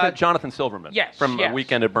Jonathan Silverman. Yes. From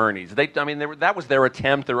Weekend at Bernie's. That was their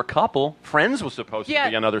attempt. There were a couple. Friends was supposed to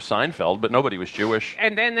be another Seinfeld, but nobody was Jewish.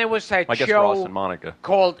 And then there was that I guess show Ross and Monica.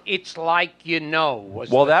 called It's Like You Know.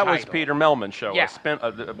 That was Peter Melman's show. Yeah.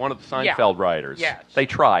 One of the Seinfeld writers. Yes. They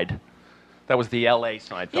tried. That was the L.A.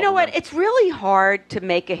 Seinfeld. You know what? It's really hard to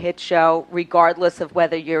make a hit show regardless of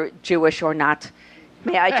whether you're Jewish or not.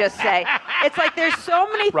 May I just say? It's like there's so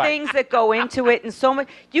many things that go into it, and so much.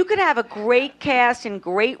 You could have a great cast and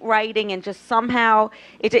great writing, and just somehow,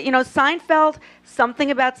 Seinfeld.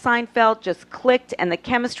 Something about Seinfeld just clicked, and the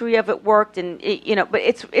chemistry of it worked, and But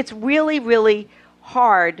it's really, really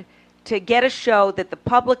hard to get a show that the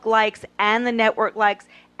public likes and the network likes,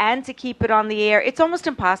 and to keep it on the air. It's almost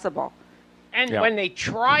impossible. And when they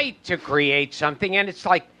try to create something, and it's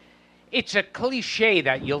like, it's a cliche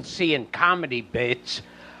that you'll see in comedy bits,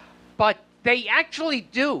 but they actually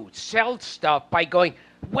do sell stuff by going,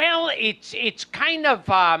 well, it's kind of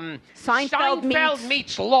Seinfeld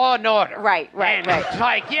meets Law and Order. Right. It's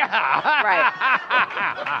like,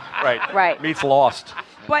 Right. Meets Lost.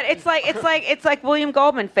 But it's like William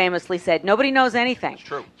Goldman famously said, nobody knows anything. It's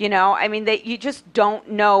true. You just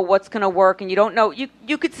don't know what's going to work, and you don't know.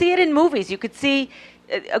 You could see it in movies. You could see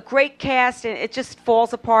a great cast, and it just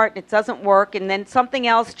falls apart, and it doesn't work, and then something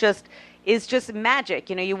else is just magic.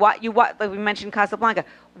 You watch, like we mentioned Casablanca.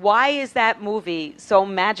 Why is that movie so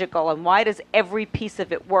magical, and why does every piece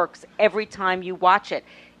of it works every time you watch it?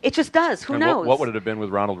 It just does. Who knows? What would it have been with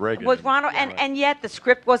Ronald Reagan? With Ronald, and yet the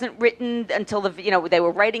script wasn't written until they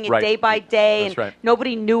were writing it day by day, and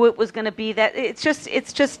nobody knew it was going to be that. It's just.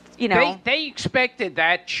 They expected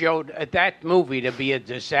that movie to be a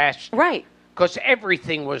disaster, right? Because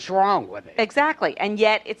everything was wrong with it. Exactly, and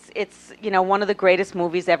yet it's one of the greatest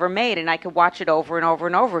movies ever made, and I could watch it over and over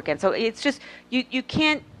and over again. So it's just you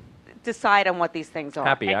can't decide on what these things are.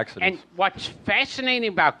 Happy accidents. And what's fascinating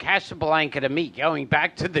about Casablanca to me, going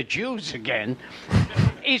back to the Jews again,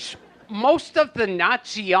 is most of the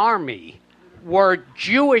Nazi army were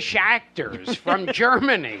Jewish actors from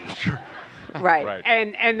Germany. Right.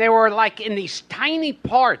 And they were like in these tiny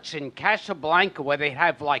parts in Casablanca where they'd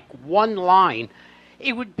have like one line.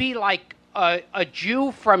 It would be like a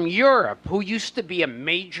Jew from Europe who used to be a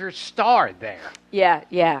major star there.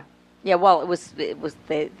 Yeah. Well, it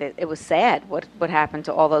was sad what happened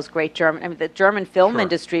to all those great German. I mean, the German film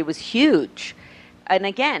industry was huge, and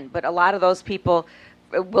again, but a lot of those people,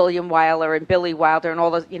 William Wyler and Billy Wilder and all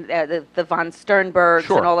those, the von Sternbergs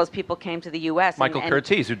and all those people came to the U.S. Michael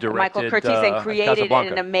Curtiz, who directed Michael Curtiz and created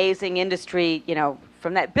an amazing industry.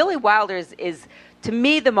 From that, Billy Wilder is to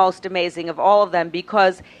me the most amazing of all of them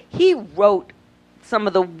because he wrote some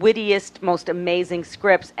of the wittiest, most amazing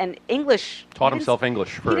scripts, and English. Taught himself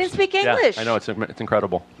English first. He didn't speak English. Yeah, I know, it's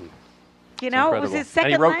incredible. You know, it was his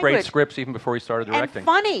second language. And he wrote great scripts even before he started directing. And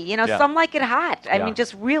funny, you know, Some Like It Hot. I mean,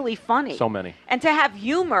 just really funny. So many. And to have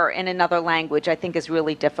humor in another language, I think, is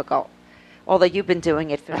really difficult. Although you've been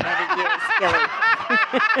doing it for many years, Gilly.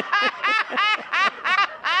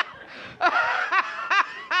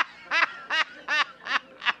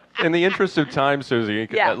 In the interest of time, Susie,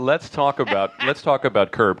 let's talk about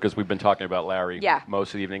Curb, because we've been talking about Larry most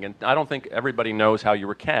of the evening, and I don't think everybody knows how you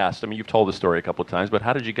were cast. I mean, you've told the story a couple of times, but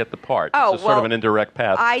how did you get the part? It's sort of an indirect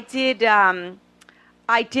path. I did a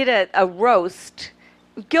roast.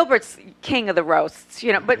 Gilbert's king of the roasts,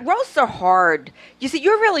 you know, but roasts are hard. You see,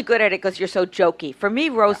 you're really good at it because you're so jokey. For me,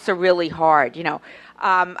 roasts are really hard, you know.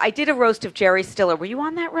 I did a roast of Jerry Stiller. Were you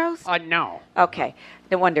on that roast? No. Okay.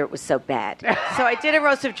 No wonder it was so bad. So I did a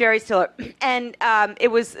roast of Jerry Stiller, and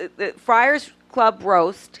it was the Friars Club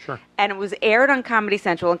roast, and it was aired on Comedy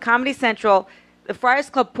Central. And Comedy Central, the Friars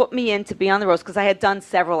Club put me in to be on the roast because I had done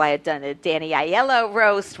several. I had done a Danny Aiello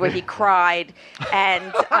roast where he cried, and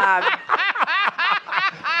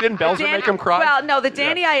didn't Belzer make him cry? Well, no, the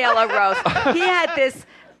Danny Aiello roast. He had this.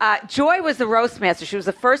 Joy was the roast master. She was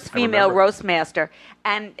the first female roast master.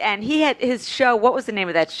 And he had his show. What was the name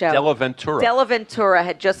of that show? Della Ventura. Della Ventura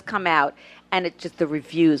had just come out. And the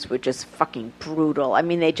reviews were just fucking brutal. I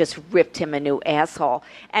mean, they just ripped him a new asshole.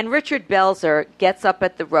 And Richard Belzer gets up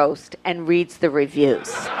at the roast and reads the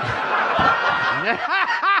reviews.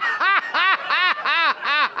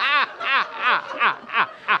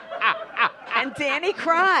 And Danny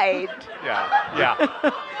cried.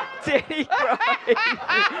 Yeah. Danny cried.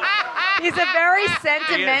 He's a very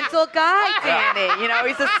sentimental guy, Danny. You know,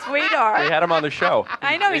 he's a sweetheart. They had him on the show.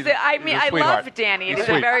 I know. I love Danny. He's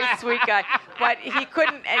a very sweet guy. But he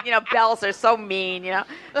couldn't, you know, bells are so mean, you know.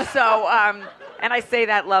 So, and I say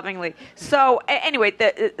that lovingly. So, anyway,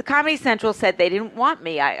 the Comedy Central said they didn't want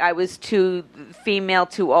me. I was too female,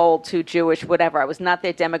 too old, too Jewish, whatever. I was not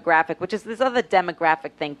their demographic, which is this other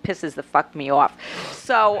demographic thing pisses the fuck me off.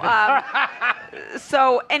 So,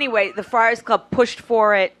 so anyway, the Friars Club pushed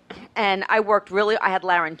for it, and I had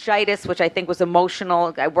laryngitis, which I think was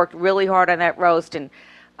emotional. I worked really hard on that roast, and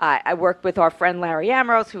I worked with our friend Larry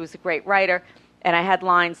Ambrose, who was a great writer. And I had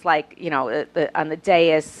lines like, you know, on the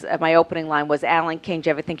dais, my opening line was, Alan King, do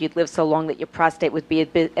you ever think you'd live so long that your prostate would be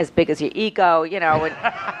as big as your ego, you know?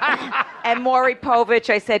 And Maury Povich,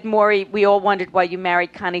 I said, Maury, we all wondered why you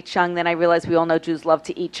married Connie Chung. Then I realized we all know Jews love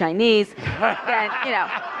to eat Chinese. And, you know,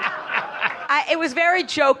 it was very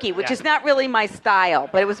jokey, which is not really my style,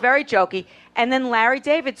 but it was very jokey. And then Larry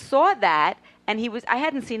David saw that. And I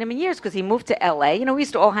hadn't seen him in years because he moved to L.A. You know, we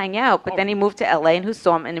used to all hang out, but then he moved to L.A. and who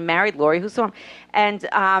saw him? And he married Lori, who saw him. And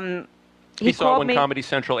he saw it when Comedy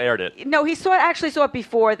Central aired it. No, he actually saw it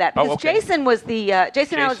before that because Jason was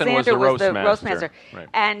Jason Alexander was the roast master. Right.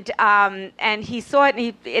 And he saw it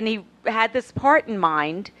and he had this part in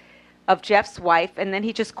mind of Jeff's wife, and then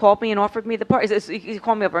he just called me and offered me the part. He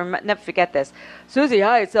called me over, I'll never forget this. Susie,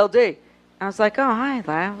 hi, it's LD. I was like, oh, hi,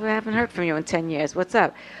 I haven't heard from you in 10 years. What's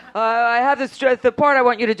up? I have the part I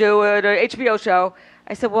want you to do, an HBO show.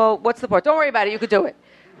 I said, well, what's the part? Don't worry about it. You could do it.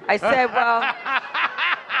 I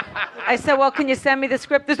said, well, can you send me the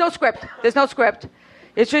script? There's no script.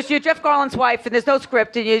 It's just you're Jeff Garland's wife, and there's no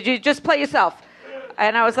script, and you just play yourself.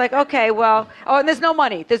 And I was like, okay, well, and there's no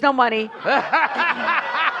money.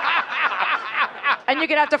 And you're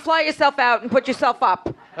going to have to fly yourself out and put yourself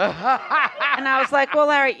up. And I was like, well,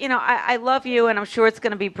 Larry, you know, I love you, and I'm sure it's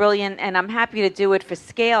going to be brilliant, and I'm happy to do it for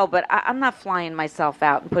scale, but I'm not flying myself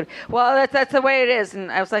out and that's the way it is. And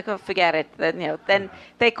I was like, oh, forget it. Then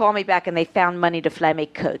they called me back, and they found money to fly me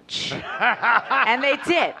coach. And they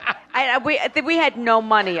did. We had no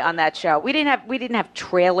money on that show. We didn't have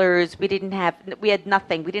trailers. We had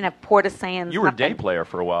nothing. We didn't have portisans. You were a day player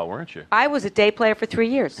for a while, weren't you? I was a day player for 3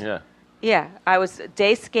 years. Yeah. Yeah, I was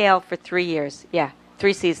day scale for 3 years. Yeah,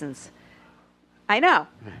 3 seasons. I know.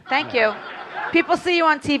 Thank you. People see you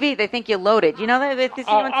on TV, they think you're loaded. You know, they see you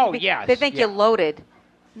on TV. Yes. They think you're loaded.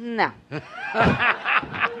 No.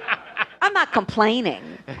 I'm not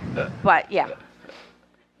complaining, but yeah.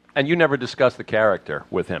 And you never discussed the character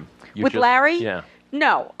with him? With Larry? Yeah.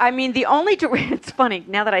 No. I mean, it's funny,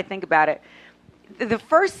 now that I think about it. The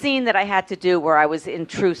first scene that I had to do where I was in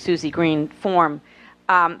true Susie Green form,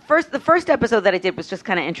 the first episode that I did was just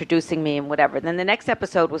kind of introducing me and whatever. Then the next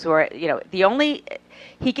episode was where, you know,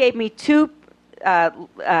 he gave me 2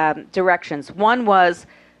 directions. One was,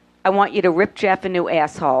 I want you to rip Jeff a new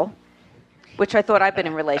asshole, which I thought I'd been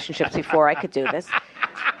in relationships before. I could do this.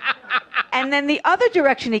 And then the other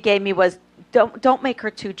direction he gave me was, don't make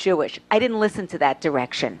her too Jewish. I didn't listen to that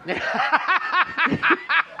direction.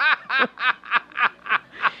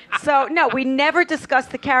 So, no, we never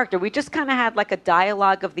discussed the character. We just kind of had like a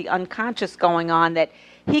dialogue of the unconscious going on that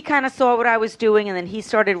he kind of saw what I was doing, and then he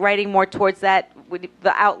started writing more towards that, with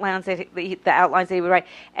the outlines that he would write.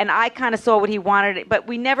 And I kind of saw what he wanted, but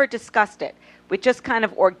we never discussed it. We just kind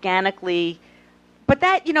of organically... But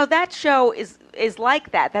that, that show is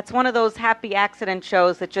like that. That's one of those happy accident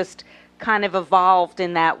shows that just kind of evolved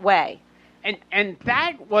in that way. And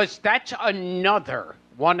that's another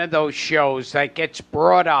one of those shows that gets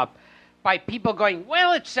brought up by people going,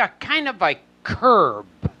 well, it's a kind of a Curb.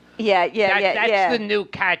 That's the new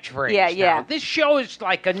catchphrase now. This show is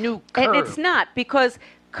like a new Curb. And it's not, because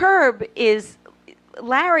Curb is...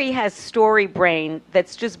 Larry has story brain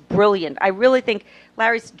that's just brilliant. I really think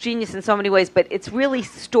Larry's genius in so many ways, but it's really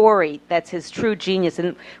story that's his true genius.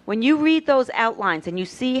 And when you read those outlines and you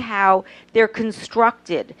see how they're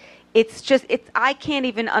constructed, I can't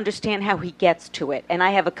even understand how he gets to it. And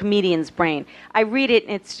I have a comedian's brain. I read it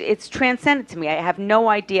and it's transcendent to me. I have no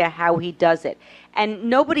idea how he does it. And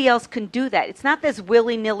nobody else can do that. It's not this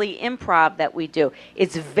willy-nilly improv that we do.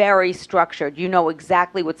 It's very structured. You know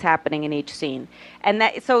exactly what's happening in each scene. And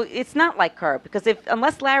so it's not like Curb, because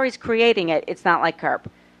unless Larry's creating it, it's not like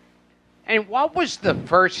Curb. And what was the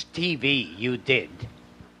first TV you did?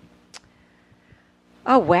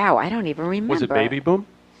 Oh, wow. I don't even remember. Was it Baby Boom?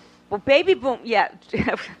 Well, Baby Boom, yeah.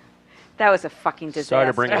 That was a fucking disaster. Sorry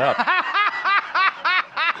to bring it up.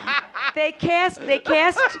 They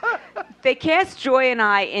cast Joy and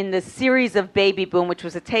I in the series of Baby Boom, which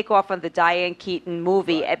was a takeoff on the Diane Keaton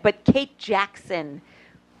movie. Right. But Kate Jackson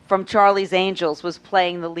from Charlie's Angels was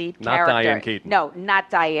playing the lead character. Not Diane Keaton. No, not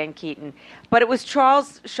Diane Keaton. But it was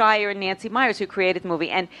Charles Shire and Nancy Myers who created the movie.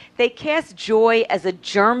 And they cast Joy as a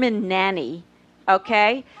German nanny,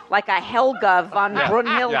 okay? Like a Helga von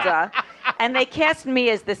Brunhilde. Yeah. And they cast me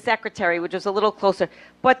as the secretary, which was a little closer.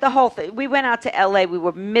 But the whole thing, we went out to L.A., we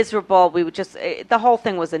were miserable. We were just, the whole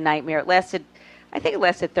thing was a nightmare. I think it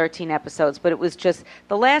lasted 13 episodes, but it was just,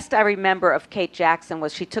 the last I remember of Kate Jackson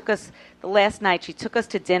was the last night she took us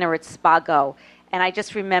to dinner at Spago. And I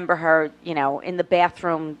just remember her, in the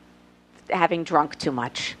bathroom having drunk too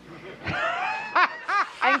much.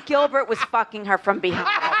 And Gilbert was fucking her from behind.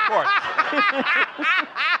 Of course.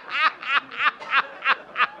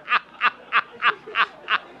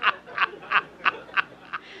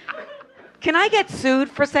 Can I get sued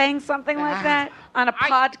for saying something like that on a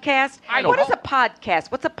podcast? What is a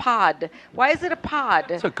podcast? What's a pod? Why is it a pod?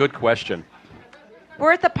 That's a good question.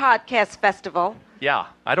 We're at the podcast festival. Yeah,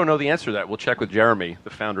 I don't know the answer to that. We'll check with Jeremy, the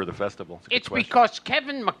founder of the festival. It's because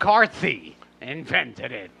Kevin McCarthy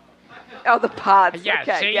invented it. Oh, the pods. Yeah,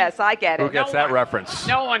 okay. See? Yes, I get it. Who gets that reference?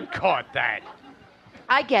 No one caught that.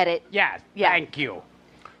 I get it. Yeah. Thank you.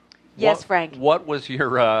 Yes, Frank. What was your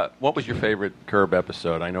favorite Curb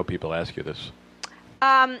episode? I know people ask you this.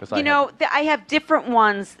 I have different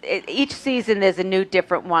ones. Each season there's a new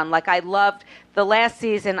different one. Like I loved the last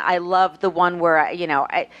season. I loved the one where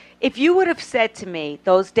if you would have said to me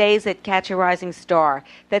those days at Catch a Rising Star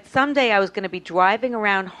that someday I was going to be driving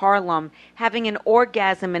around Harlem having an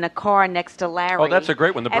orgasm in a car next to Larry. Oh, that's a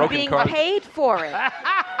great one. The broken car. And being paid for it.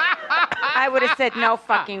 I would have said no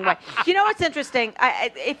fucking way. You know what's interesting?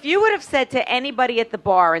 If you would have said to anybody at the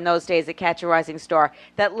bar in those days at Catch a Rising Star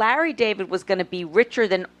that Larry David was going to be richer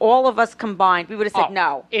than all of us combined, we would have said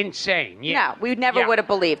no. Insane. Yeah. No, we never would have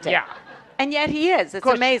believed it. Yeah. And yet he is. It's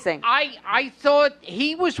amazing. I thought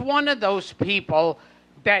he was one of those people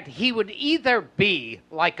that he would either be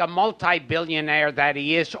like a multi-billionaire that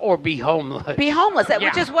he is or be homeless. Be homeless,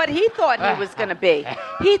 which is what he thought he was going to be.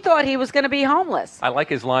 He thought he was going to be homeless. I like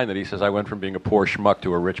his line that he says, I went from being a poor schmuck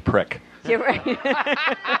to a rich prick. You're right.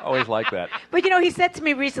 Always like that. But, he said to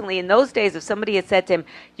me recently, in those days, if somebody had said to him,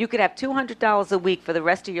 you could have $200 a week for the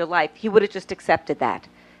rest of your life, he would have just accepted that.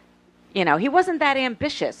 He wasn't that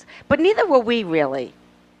ambitious. But neither were we, really.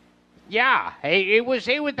 Yeah,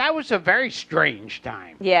 that was a very strange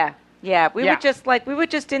time. Yeah. We were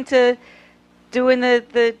just into doing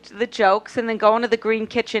the jokes and then going to the Green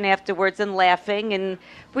Kitchen afterwards and laughing, and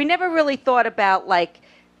we never really thought about like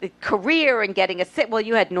the career and getting a sit. Well,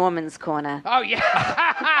 you had Norman's Corner. Oh yeah.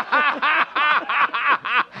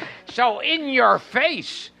 So in your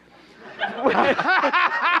face.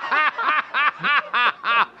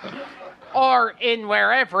 Or in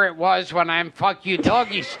wherever it was when I'm fuck you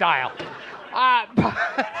doggy style.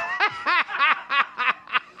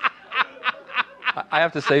 I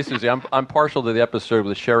have to say, Susie, I'm partial to the episode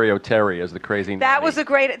with Sherry O'Terry as the crazy nanny. That was a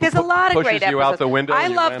great... There's a lot of great episodes. Pushes you out the window. I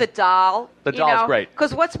love the doll. The doll's great.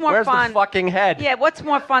 Because what's more fun... Where's the fucking head? Yeah, what's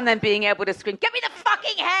more fun than being able to scream, "Give me the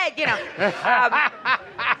fucking head!"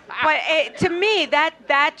 to me,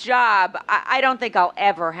 that job, I don't think I'll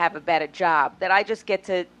ever have a better job. That I just get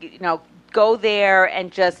to, go there and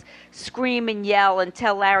just scream and yell and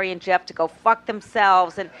tell Larry and Jeff to go fuck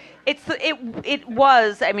themselves. And it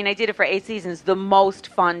was, I did it for 8 seasons, the most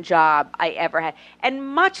fun job I ever had. And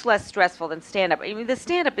much less stressful than stand-up. The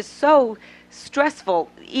stand-up is so stressful,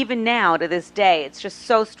 even now to this day. It's just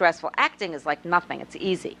so stressful. Acting is like nothing. It's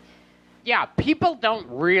easy. Yeah, people don't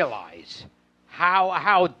realize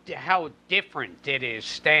how different it is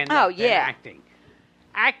stand-up than acting.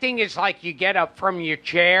 Acting is like you get up from your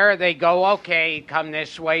chair, they go, okay, come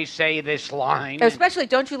this way, say this line. Especially,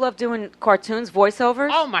 don't you love doing cartoons, voiceovers?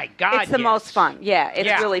 Oh, my God, It's the most fun. Yeah,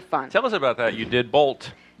 it's really fun. Tell us about that. You did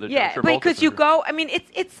Bolt. Because you go,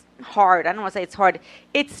 it's hard. I don't want to say it's hard.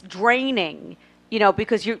 It's draining,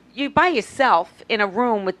 because you're by yourself in a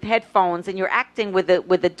room with headphones and you're acting with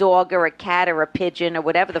a dog or a cat or a pigeon or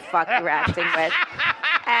whatever the fuck you're acting with.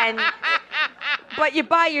 But you're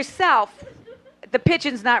by yourself. The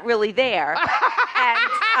pigeon's not really there. And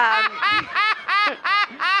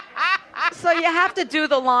so you have to do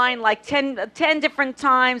the line like 10 different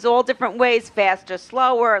times, all different ways, faster,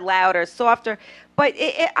 slower, louder, softer. But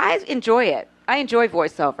I enjoy it. I enjoy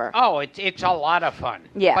voiceover. Oh, it's a lot of fun.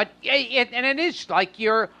 Yeah. But it is like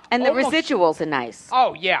you're... And the residuals are nice.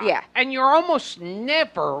 Oh, yeah. Yeah. And you're almost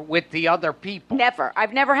never with the other people. Never.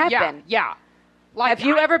 I've never been. Yeah. Like, have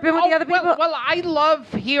you ever been with the other people? Well, I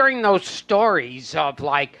love hearing those stories of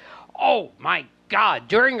like, oh my God,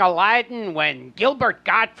 during Aladdin when Gilbert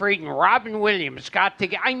Gottfried and Robin Williams got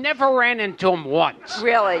together, I never ran into them once.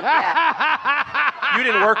 Really? Yeah. You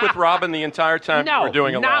didn't work with Robin the entire time you were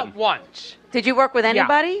doing Aladdin? Not once. Did you work with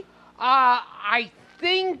anybody? I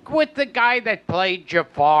think with the guy that played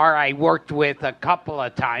Jafar, I worked with a couple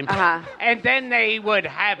of times. And then they would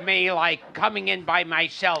have me, like, coming in by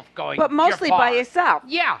myself going, but mostly Jafar. by yourself.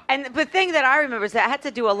 Yeah. And the thing that I remember is that I had to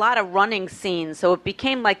do a lot of running scenes, so it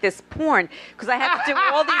became like this porn, because I had to do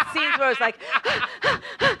all these scenes where I was like,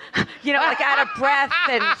 like out of breath.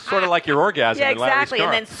 And sort of like your orgasm in Larry's exactly. car.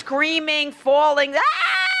 And then screaming, falling,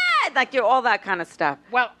 like all that kind of stuff.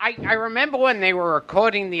 Well, I remember when they were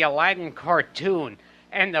recording the Aladdin cartoon,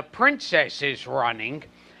 and the princess is running,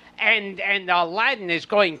 and Aladdin is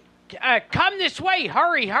going, come this way,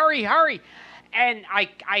 hurry, hurry, hurry. And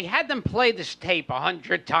I had them play this tape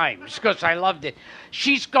 100 times because I loved it.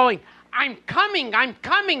 She's going, I'm coming, I'm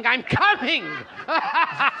coming, I'm coming.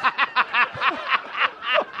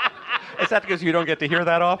 Is that because you don't get to hear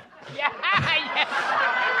that off? Yeah.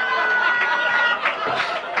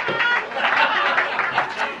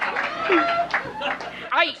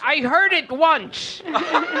 I heard it once. In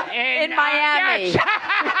Miami. Yes.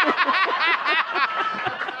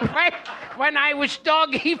 when I was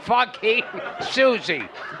doggy fucking Susie.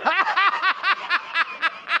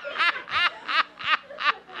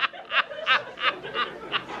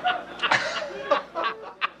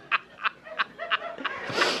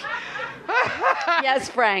 Yes,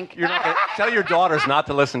 Frank. You're not gonna, tell your daughters not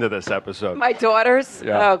to listen to this episode. My daughters?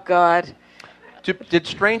 Yeah. Oh, God. Did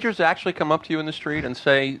strangers actually come up to you in the street and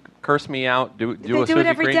say, curse me out, do a They do Susie it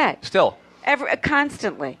every Green? day. Still?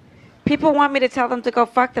 Constantly. People want me to tell them to go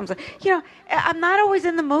fuck themselves. I'm not always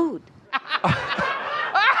in the mood.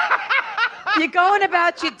 You're going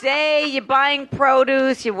about your day, you're buying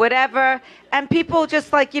produce, you whatever, and people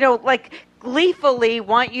just like gleefully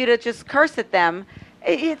want you to just curse at them.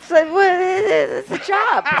 It's like, it's a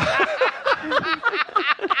job.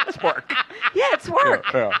 It's work. Yeah, it's work.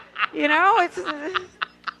 Yeah. It's...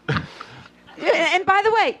 And by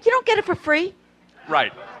the way, you don't get it for free.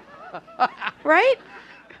 Right. Right?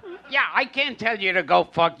 Yeah, I can't tell you to go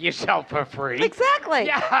fuck yourself for free. Exactly.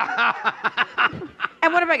 Yeah.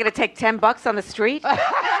 And what am I going to take $10 on the street?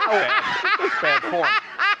 It's bad form.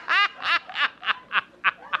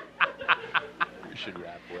 You should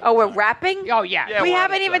rap. Oh, we're rapping? Oh, yeah. We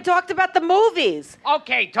haven't even talked about the movies.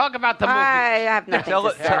 Okay, talk about the movies. I have nothing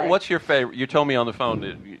to say. What's your favorite? You told me on the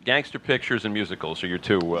phone, gangster pictures and musicals are your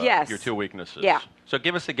two weaknesses. Yeah. So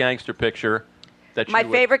give us a gangster picture. My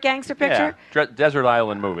favorite gangster picture? Yeah. Desert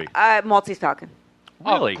Island movie. Maltese Falcon.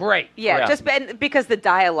 Really? Oh, great. Yeah, just because the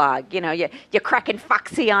dialogue, you're cracking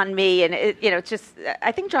foxy on me, and it's just.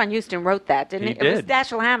 I think John Huston wrote that, didn't he? He did. It was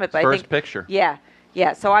Dashiell Hammett, but First I think picture. Yeah.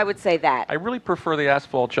 So I would say that. I really prefer the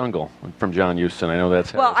Asphalt Jungle from John Huston. I know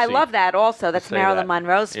that's. Well, I love that also. That's Say Marilyn that.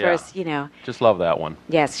 Monroe's Yeah. first. Just love that one.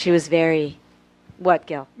 Yes, she was very. What,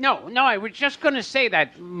 Gil? No, I was just going to say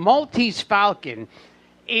that Maltese Falcon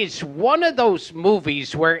is one of those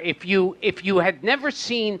movies where if you had never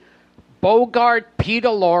seen Bogart, Peter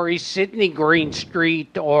Lorre, Sidney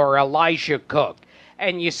Greenstreet, or Elijah Cook,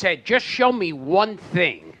 and you said, just show me one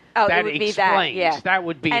thing that explains. That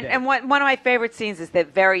would be And one of my favorite scenes is the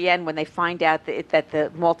very end when they find out that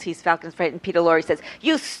the Maltese Falcon's friend, and Peter Lorre says,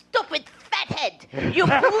 "You stupid fathead! You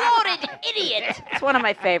bloated idiot!" It's one of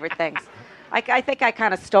my favorite things. I think I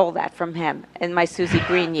kind of stole that from him in my Susie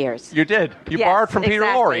Green years. You did. You borrowed from Peter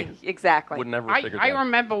Lorre. Exactly. Would never have figured that. I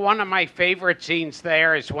remember one of my favorite scenes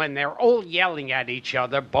there is when they're all yelling at each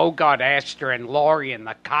other. Bogart, Astor, and Laurie, and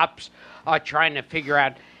the cops are trying to figure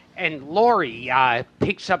out. And Laurie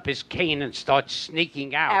picks up his cane and starts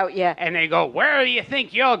sneaking out. And they go, "Where do you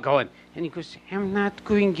think you're going?" And he goes, "I'm not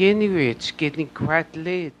going anywhere. It's getting quite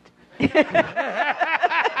late."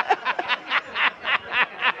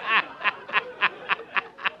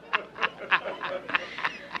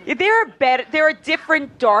 There are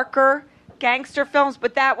different, darker gangster films,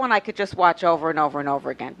 but that one I could just watch over and over and over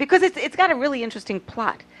again because it's got a really interesting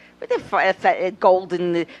plot. But the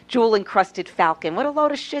golden, jewel-encrusted falcon, what a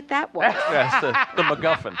load of shit that was. Yes, the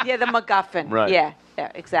MacGuffin. Yeah, the MacGuffin. Right. Yeah,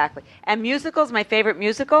 exactly. And musicals, my favorite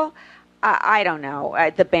musical, I don't know,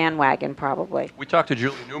 The Bandwagon probably. We talked to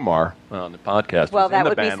Julie Newmar on the podcast. Well, that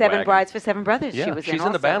would be Seven Brides for Seven Brothers. Yeah, she was she's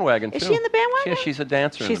in The Bandwagon, too. Is she in The Bandwagon? Yeah, she's a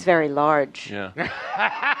dancer. She's very large. Yeah.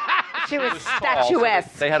 She was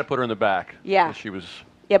statuesque. They had to put her in the back. Yeah. She was...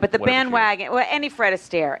 Yeah, but The Bandwagon, well, any Fred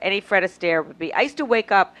Astaire would be. I used to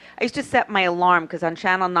wake up, I used to set my alarm, because on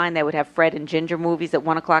Channel 9 they would have Fred and Ginger movies at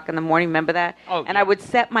 1 o'clock in the morning, remember that? Oh, and I would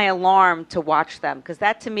set my alarm to watch them, because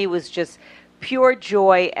that to me was just pure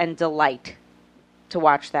joy and delight to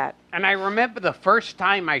watch that. And I remember the first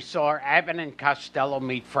time I saw Abbott and Costello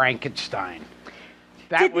meet Frankenstein.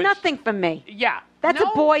 Did nothing for me. Yeah. That's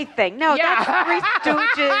a boy thing. No, that's Three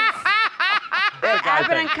Stooges.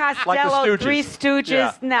 Abbott and Costello, like Three Stooges.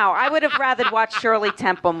 Yeah. No, I would have rather watched Shirley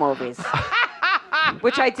Temple movies,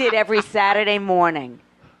 which I did every Saturday morning.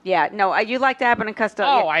 Yeah, no, you liked Abbott and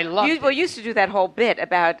Costello. Oh, I loved it. Well, you used to do that whole bit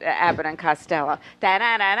about Abbott and Costello.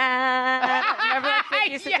 Da-da-da-da. Remember that thing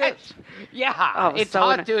you used to do? Yeah, oh, it's so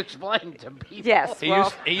hard to explain to people. Yes,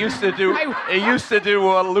 well. He used to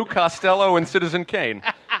do Lou Costello and Citizen Kane.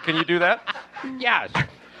 Can you do that? Yes.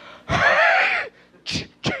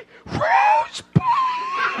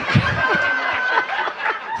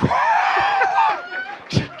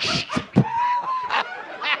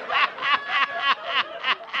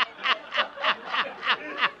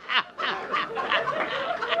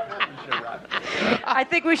 I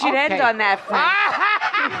think we should end on that.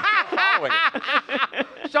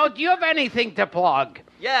 So, do you have anything to plug?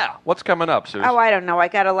 Yeah. What's coming up, Susie? Oh, I don't know. I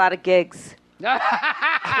got a lot of gigs,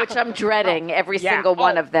 which I'm dreading every single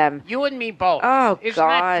one of them. You and me both. Oh, Isn't God.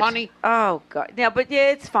 that funny? Oh, God. Yeah, but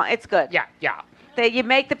yeah, it's fun. It's good. Yeah. You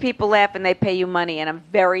make the people laugh and they pay you money, and I'm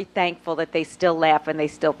very thankful that they still laugh and they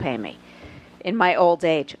still pay me. In my old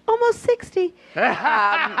age, almost 60.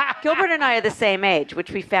 Gilbert and I are the same age,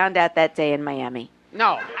 which we found out that day in Miami.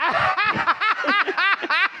 No.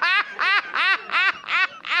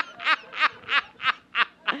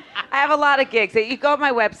 I have a lot of gigs. You go to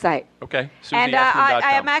my website. Okay. And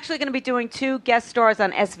I am actually going to be doing 2 guest stars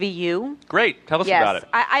on SVU. Great. Tell us about it.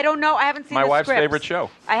 I don't know. I haven't seen the scripts. My wife's favorite show.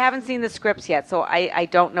 I haven't seen the scripts yet, so I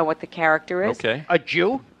don't know what the character is. Okay. A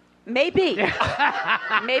Jew? Maybe.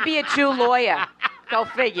 Maybe a Jew lawyer. Go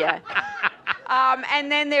figure. And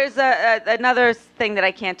then there's another thing that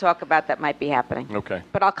I can't talk about that might be happening. Okay.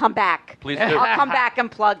 But I'll come back. Please do. I'll come back and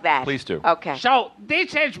plug that. Please do. Okay. So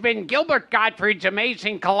this has been Gilbert Gottfried's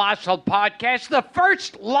Amazing Colossal Podcast, the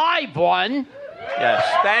first live one. Yes.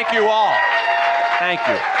 Thank you all. Thank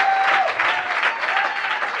you.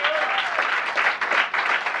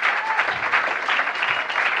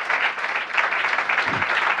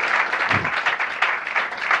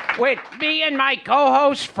 With me and my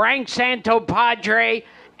co-host, Frank Santopadre,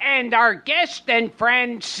 and our guest and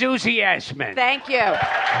friend, Susie Essman. Thank you.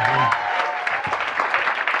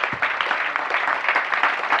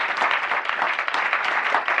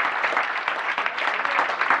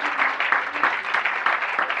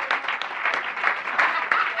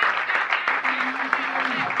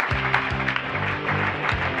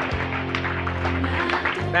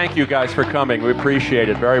 Thank you guys for coming. We appreciate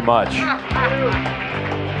it very much.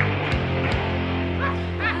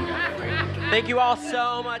 Thank you all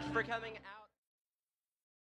so much for coming out.